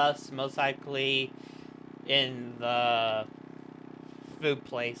left of us, most likely in the food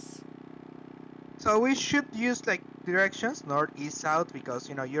place. So we should use like directions, north, east, south, because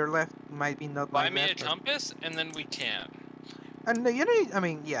you know your left might be not my Buy me a left. compass and then we can. And you know, I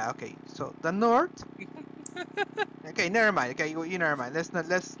mean, yeah, okay. So the north. Okay, never mind. Okay, you never mind.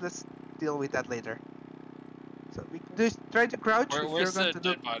 Let's deal with that later. So we just try to crouch. Where's the If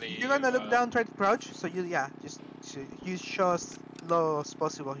dead body? you're gonna look down, try to crouch. So you just you show as low as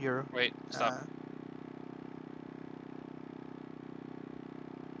possible here. Wait, stop.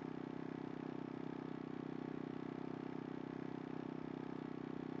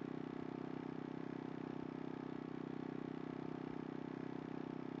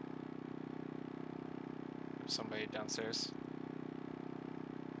 There's somebody downstairs.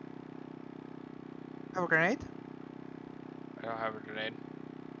 Have a grenade. I don't have a grenade.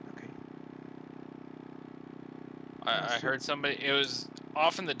 Okay. I heard somebody. It was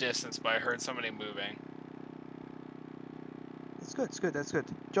off in the distance, but I heard somebody moving. It's good. It's good. That's good.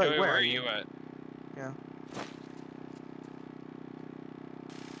 Joy, Joey, where are you at? Yeah.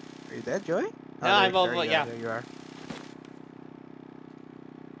 Are you dead, Joy? No, I'm over. There you Yeah. are, there you are.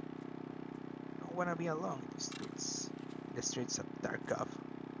 Don't wanna be alone in the streets of Tarkov.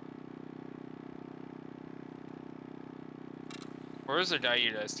 Where's the guy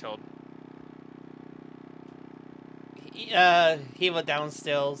you guys killed? He was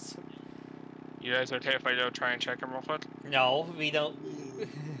downstairs. You guys okay if I go try and check him real quick? No, we don't.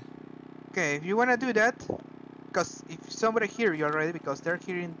 Okay, if you wanna do that, because if somebody hear you already, because they're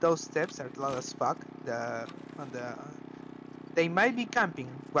hearing those steps are loud as fuck. They might be camping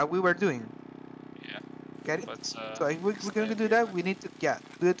what we were doing. Yeah. Get it? Let's. So if we're gonna do that, we need to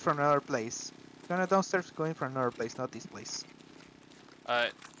do it from another place. Gonna downstairs, going from another place, not this place.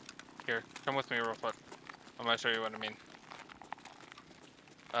 Here, come with me real quick. I'm gonna show you what I mean.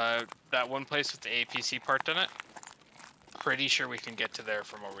 That one place with the APC parked in it. Pretty sure we can get to there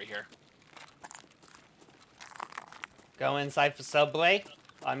from over here. Go inside for Subway.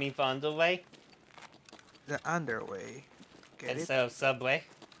 I mean for Underway. The underway. Get it? Instead of Subway.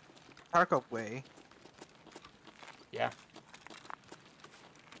 Tarkov way. Yeah.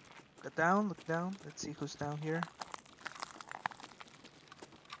 Look down, look down. Let's see who's down here.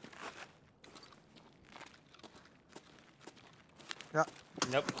 Yeah.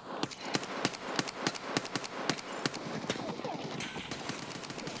 Nope.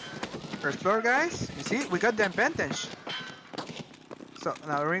 First floor, guys. You see, we got the advantage. So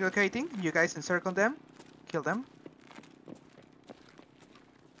now relocating. You guys encircle them. Kill them.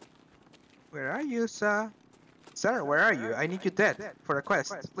 Where are you, sir? Sir, where are you? I need you dead for a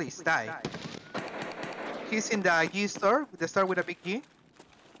quest. Please die. He's in the G store, the store with a big G.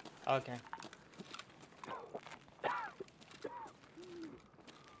 Okay.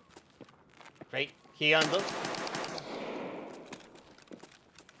 Great. Key on the.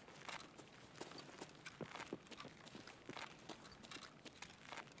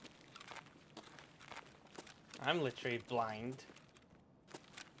 I'm literally blind.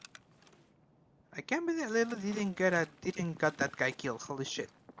 I can't believe Lilo didn't get that guy killed. Holy shit.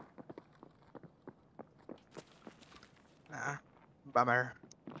 Nah, bummer.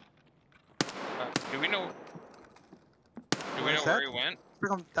 Do we know? Do we Where's know that? where he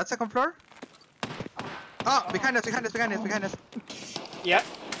went? That second floor? Oh, behind us, behind us, behind us, behind us. Yep.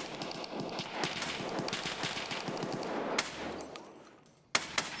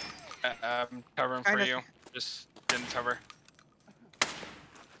 I'm covering Behind for us. you. Just didn't cover.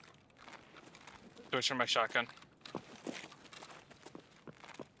 Switching my shotgun.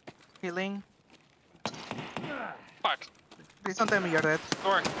 Healing. Fuck. Please don't tell me you're dead.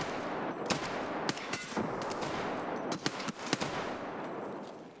 Door.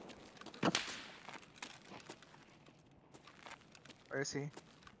 Where is he?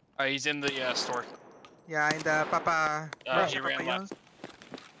 He's in the store. Yeah, in the Papa. He Papa ran John's. left.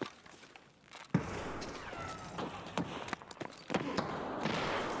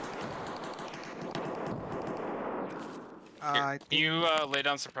 I Can you lay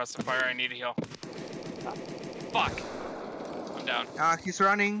down suppressive fire? I need a heal. Fuck. I'm down. He's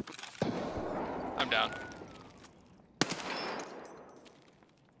running. I'm down.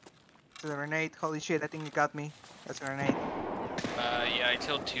 It's a grenade. Holy shit, I think he got me. That's a grenade. Yeah, I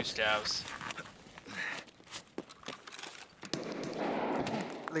killed 2 stabs.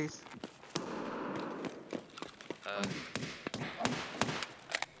 Please.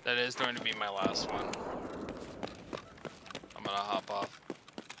 That is going to be my last one. I'm gonna hop off.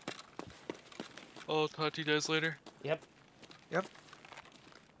 I'll talk to you guys later. Yep. Yep.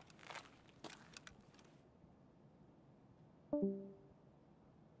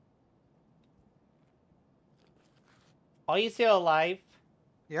 Are you still alive?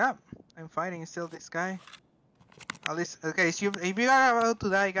 Yeah, I'm fighting still this guy. At least, okay, so if you are about to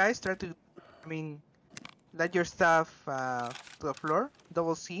die, guys, try to, let your stuff to the floor.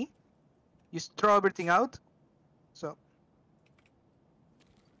 Double C. Just throw everything out. So.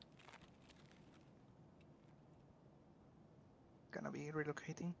 Gonna be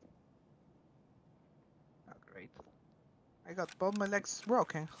relocating. Oh, great. I got both my legs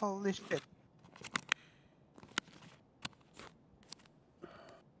broken. Holy shit.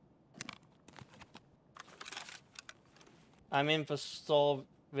 I'm in the store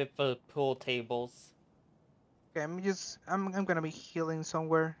with the pool tables. Okay, I'm gonna be healing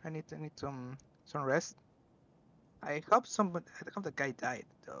somewhere. I need some rest. I hope the guy died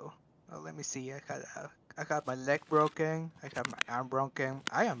though. Oh, let me see. I got my leg broken. I have my arm broken.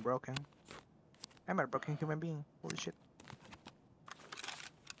 I am broken. I'm a broken human being. Holy shit.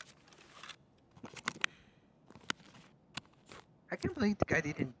 I can't believe the guy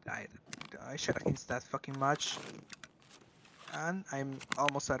didn't die. I shot him that fucking much. And I'm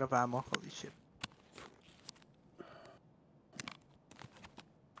almost out of ammo. Holy shit.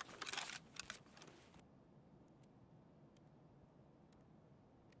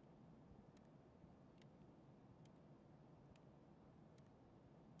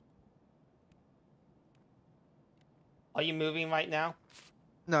 Are you moving right now?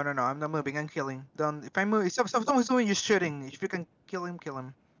 No, I'm not moving. I'm killing. Don't. If I move, if someone's moving, you're shooting. If you can kill him, kill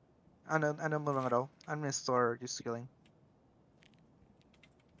him. I'm not moving at all. I'm in the store, just killing.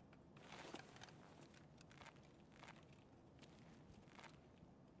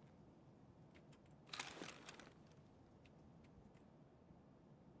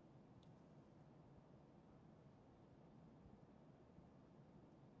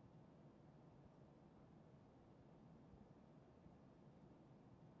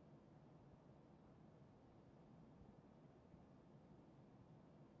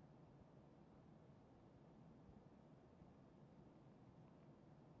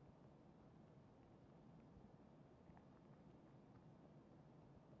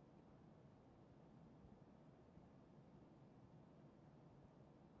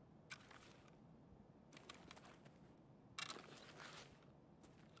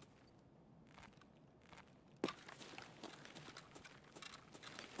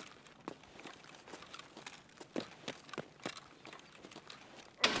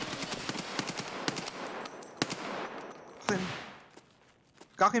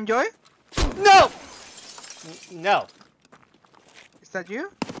 Got him, Joy? No! No. Is that you?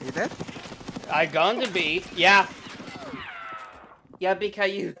 Are you dead? I going to be. Yeah. Yeah,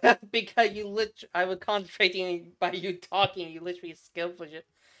 because you I was concentrating by you talking. You literally skillful shit.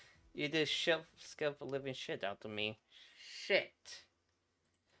 You just skillful living shit out to me. Shit.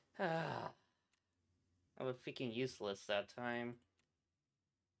 I was freaking useless that time.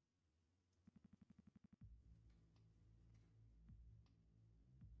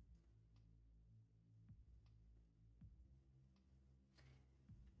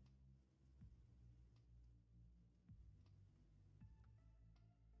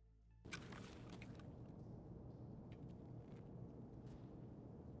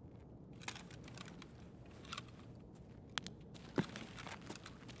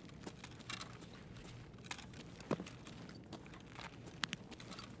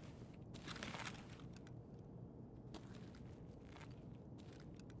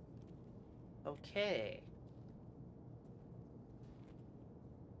 Okay.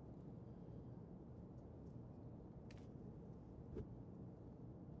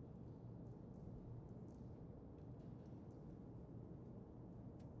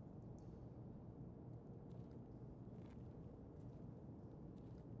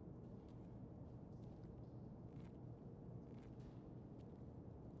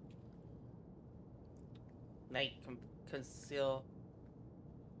 Night conceal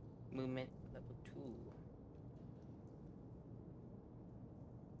movement level 2.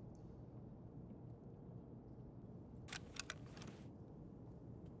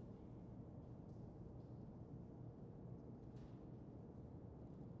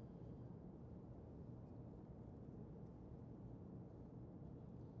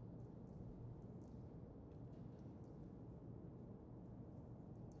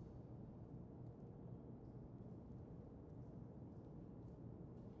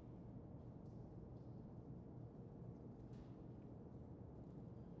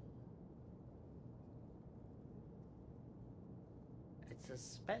 I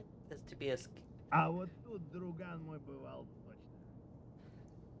suspect this to be a... А вот тут друган мой бывал точно.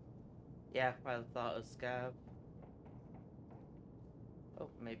 Yeah, I thought it was Scav. Oh,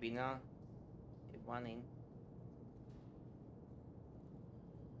 maybe not. It's running.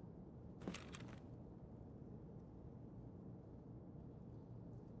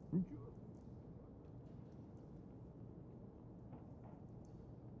 Ничего.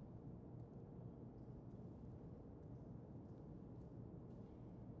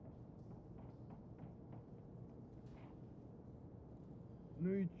 Ну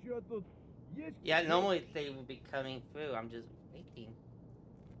и чё тут? Есть Yeah, кто? normally they would be coming through. I'm just waiting.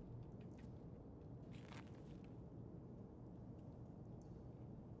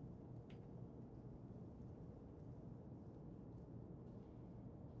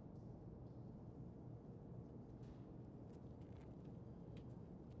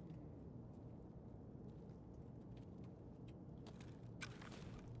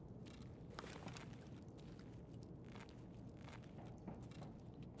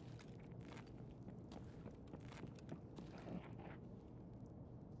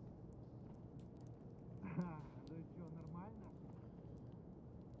 Ну и чё, нормально?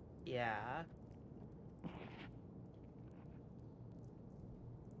 Yeah.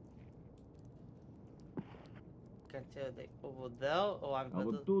 Can tell they over there. Oh, I'm. А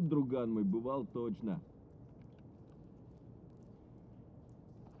вот тут друган мой бывал точно.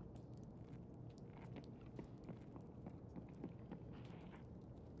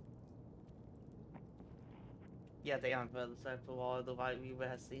 Yeah, they aren't further side for a while. Otherwise, we would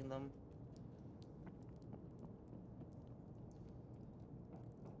have seen them.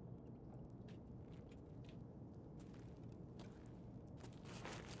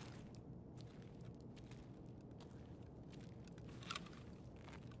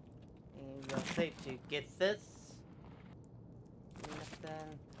 And we are safe to get this. And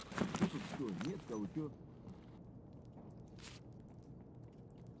then. Тут что, нет кого-то?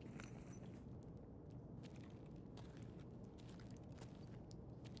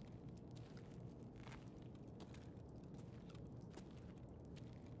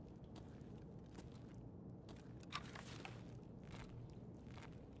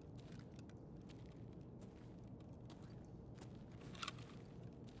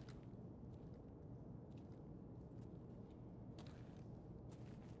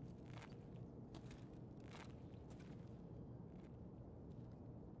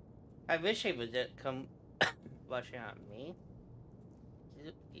 I wish they would just come rushing at me.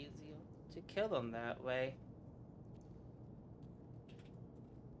 It's easier to kill them that way.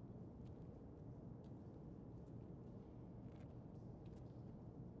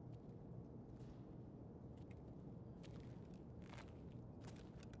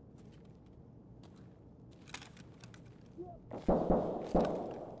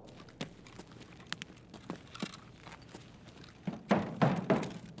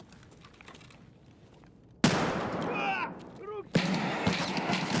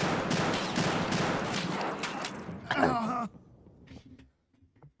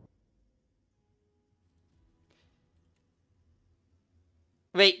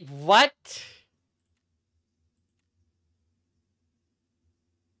 Wait, what?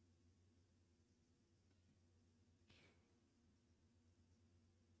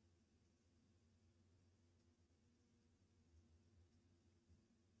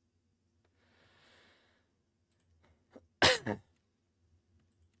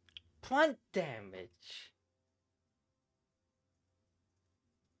 Blunt damage.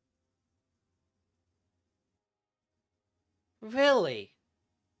 Really?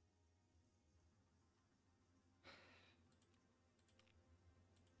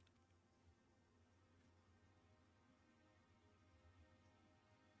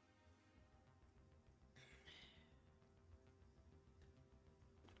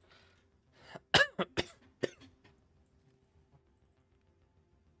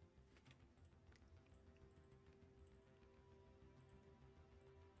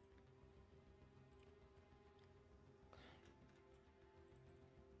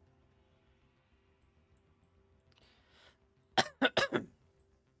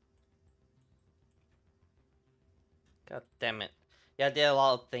 God damn it. Yeah, I did a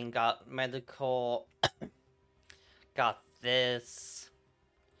lot of things. Got medical. Got this.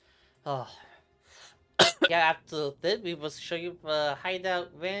 Oh. Yeah, after this, we will show you the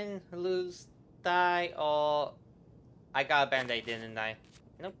hideout win, lose, die, or... I got a band-aid, didn't I?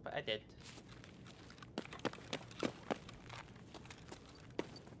 Nope, I did.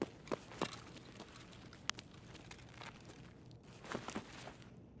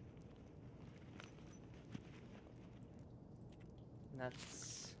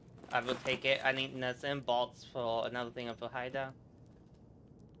 Nuts. I will take it. I need nuts and bolts for another thing of a hideout.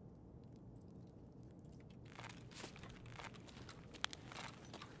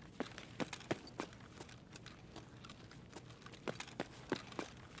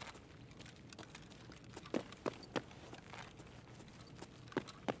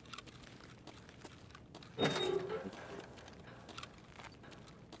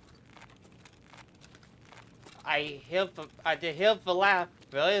 I did heal for laugh.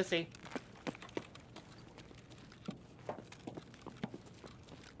 Where is he?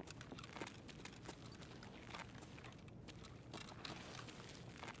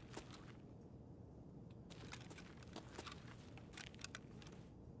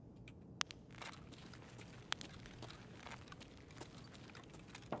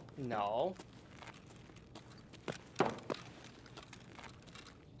 No.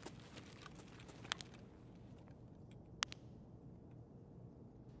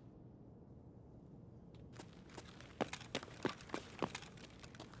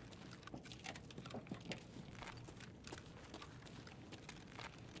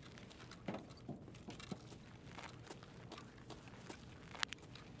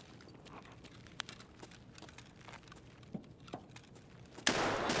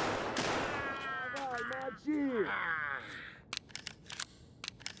 Давай, мочи!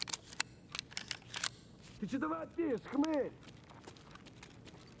 Ты что вопишь, хмырь?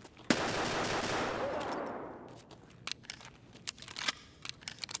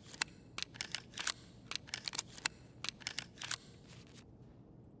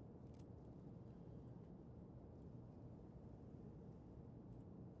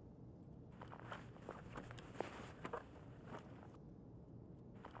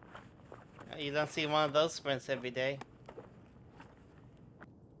 You don't see one of those sprints every day.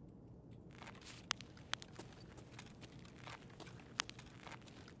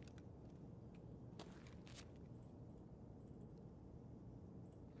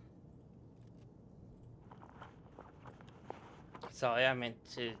 Sorry, I meant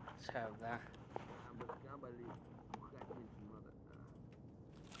to have that. Башка болит, бухать меньше надо.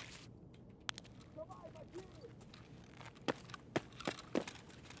 Давай, мочи!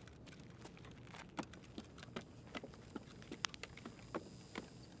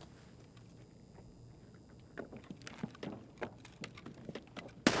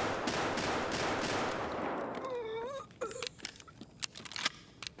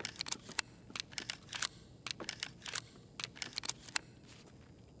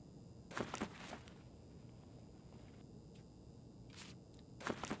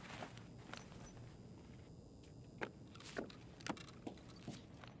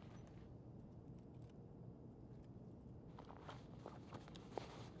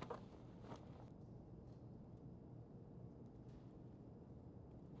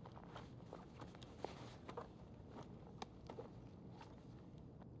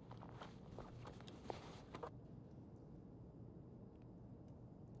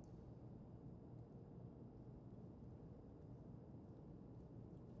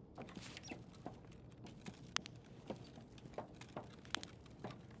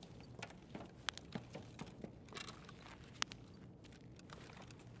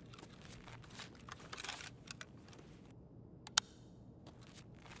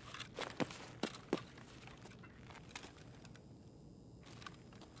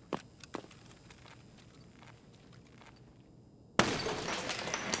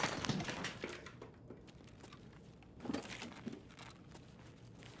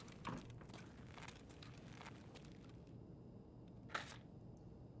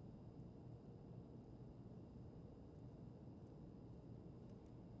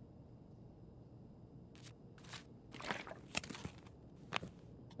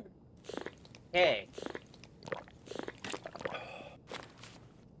 Hey.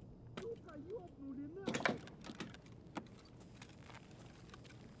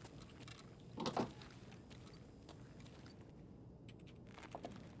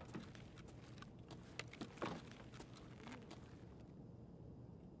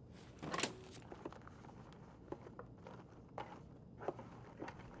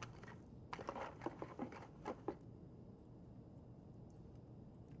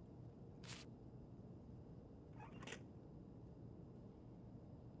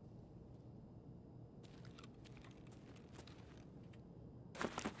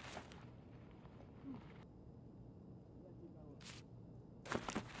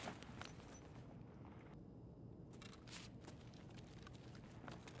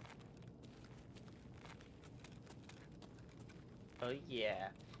 Oh yeah.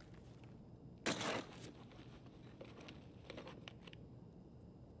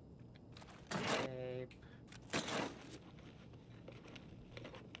 Okay.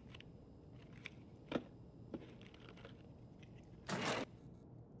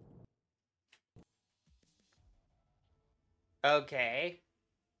 Okay.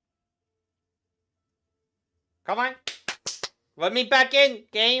 Come on. Let me back in,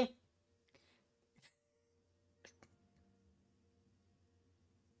 game.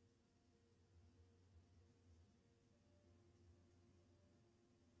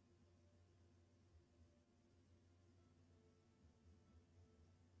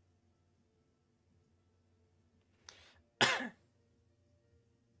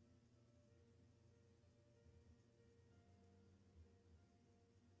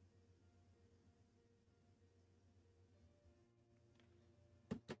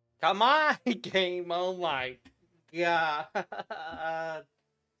 Come on, game. Oh my god.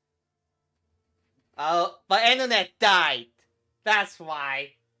 Oh, my internet died. That's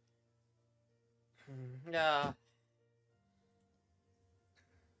why. No.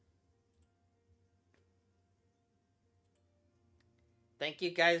 Thank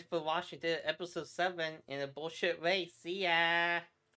you guys for watching the episode 7 in a bullshit race. See ya.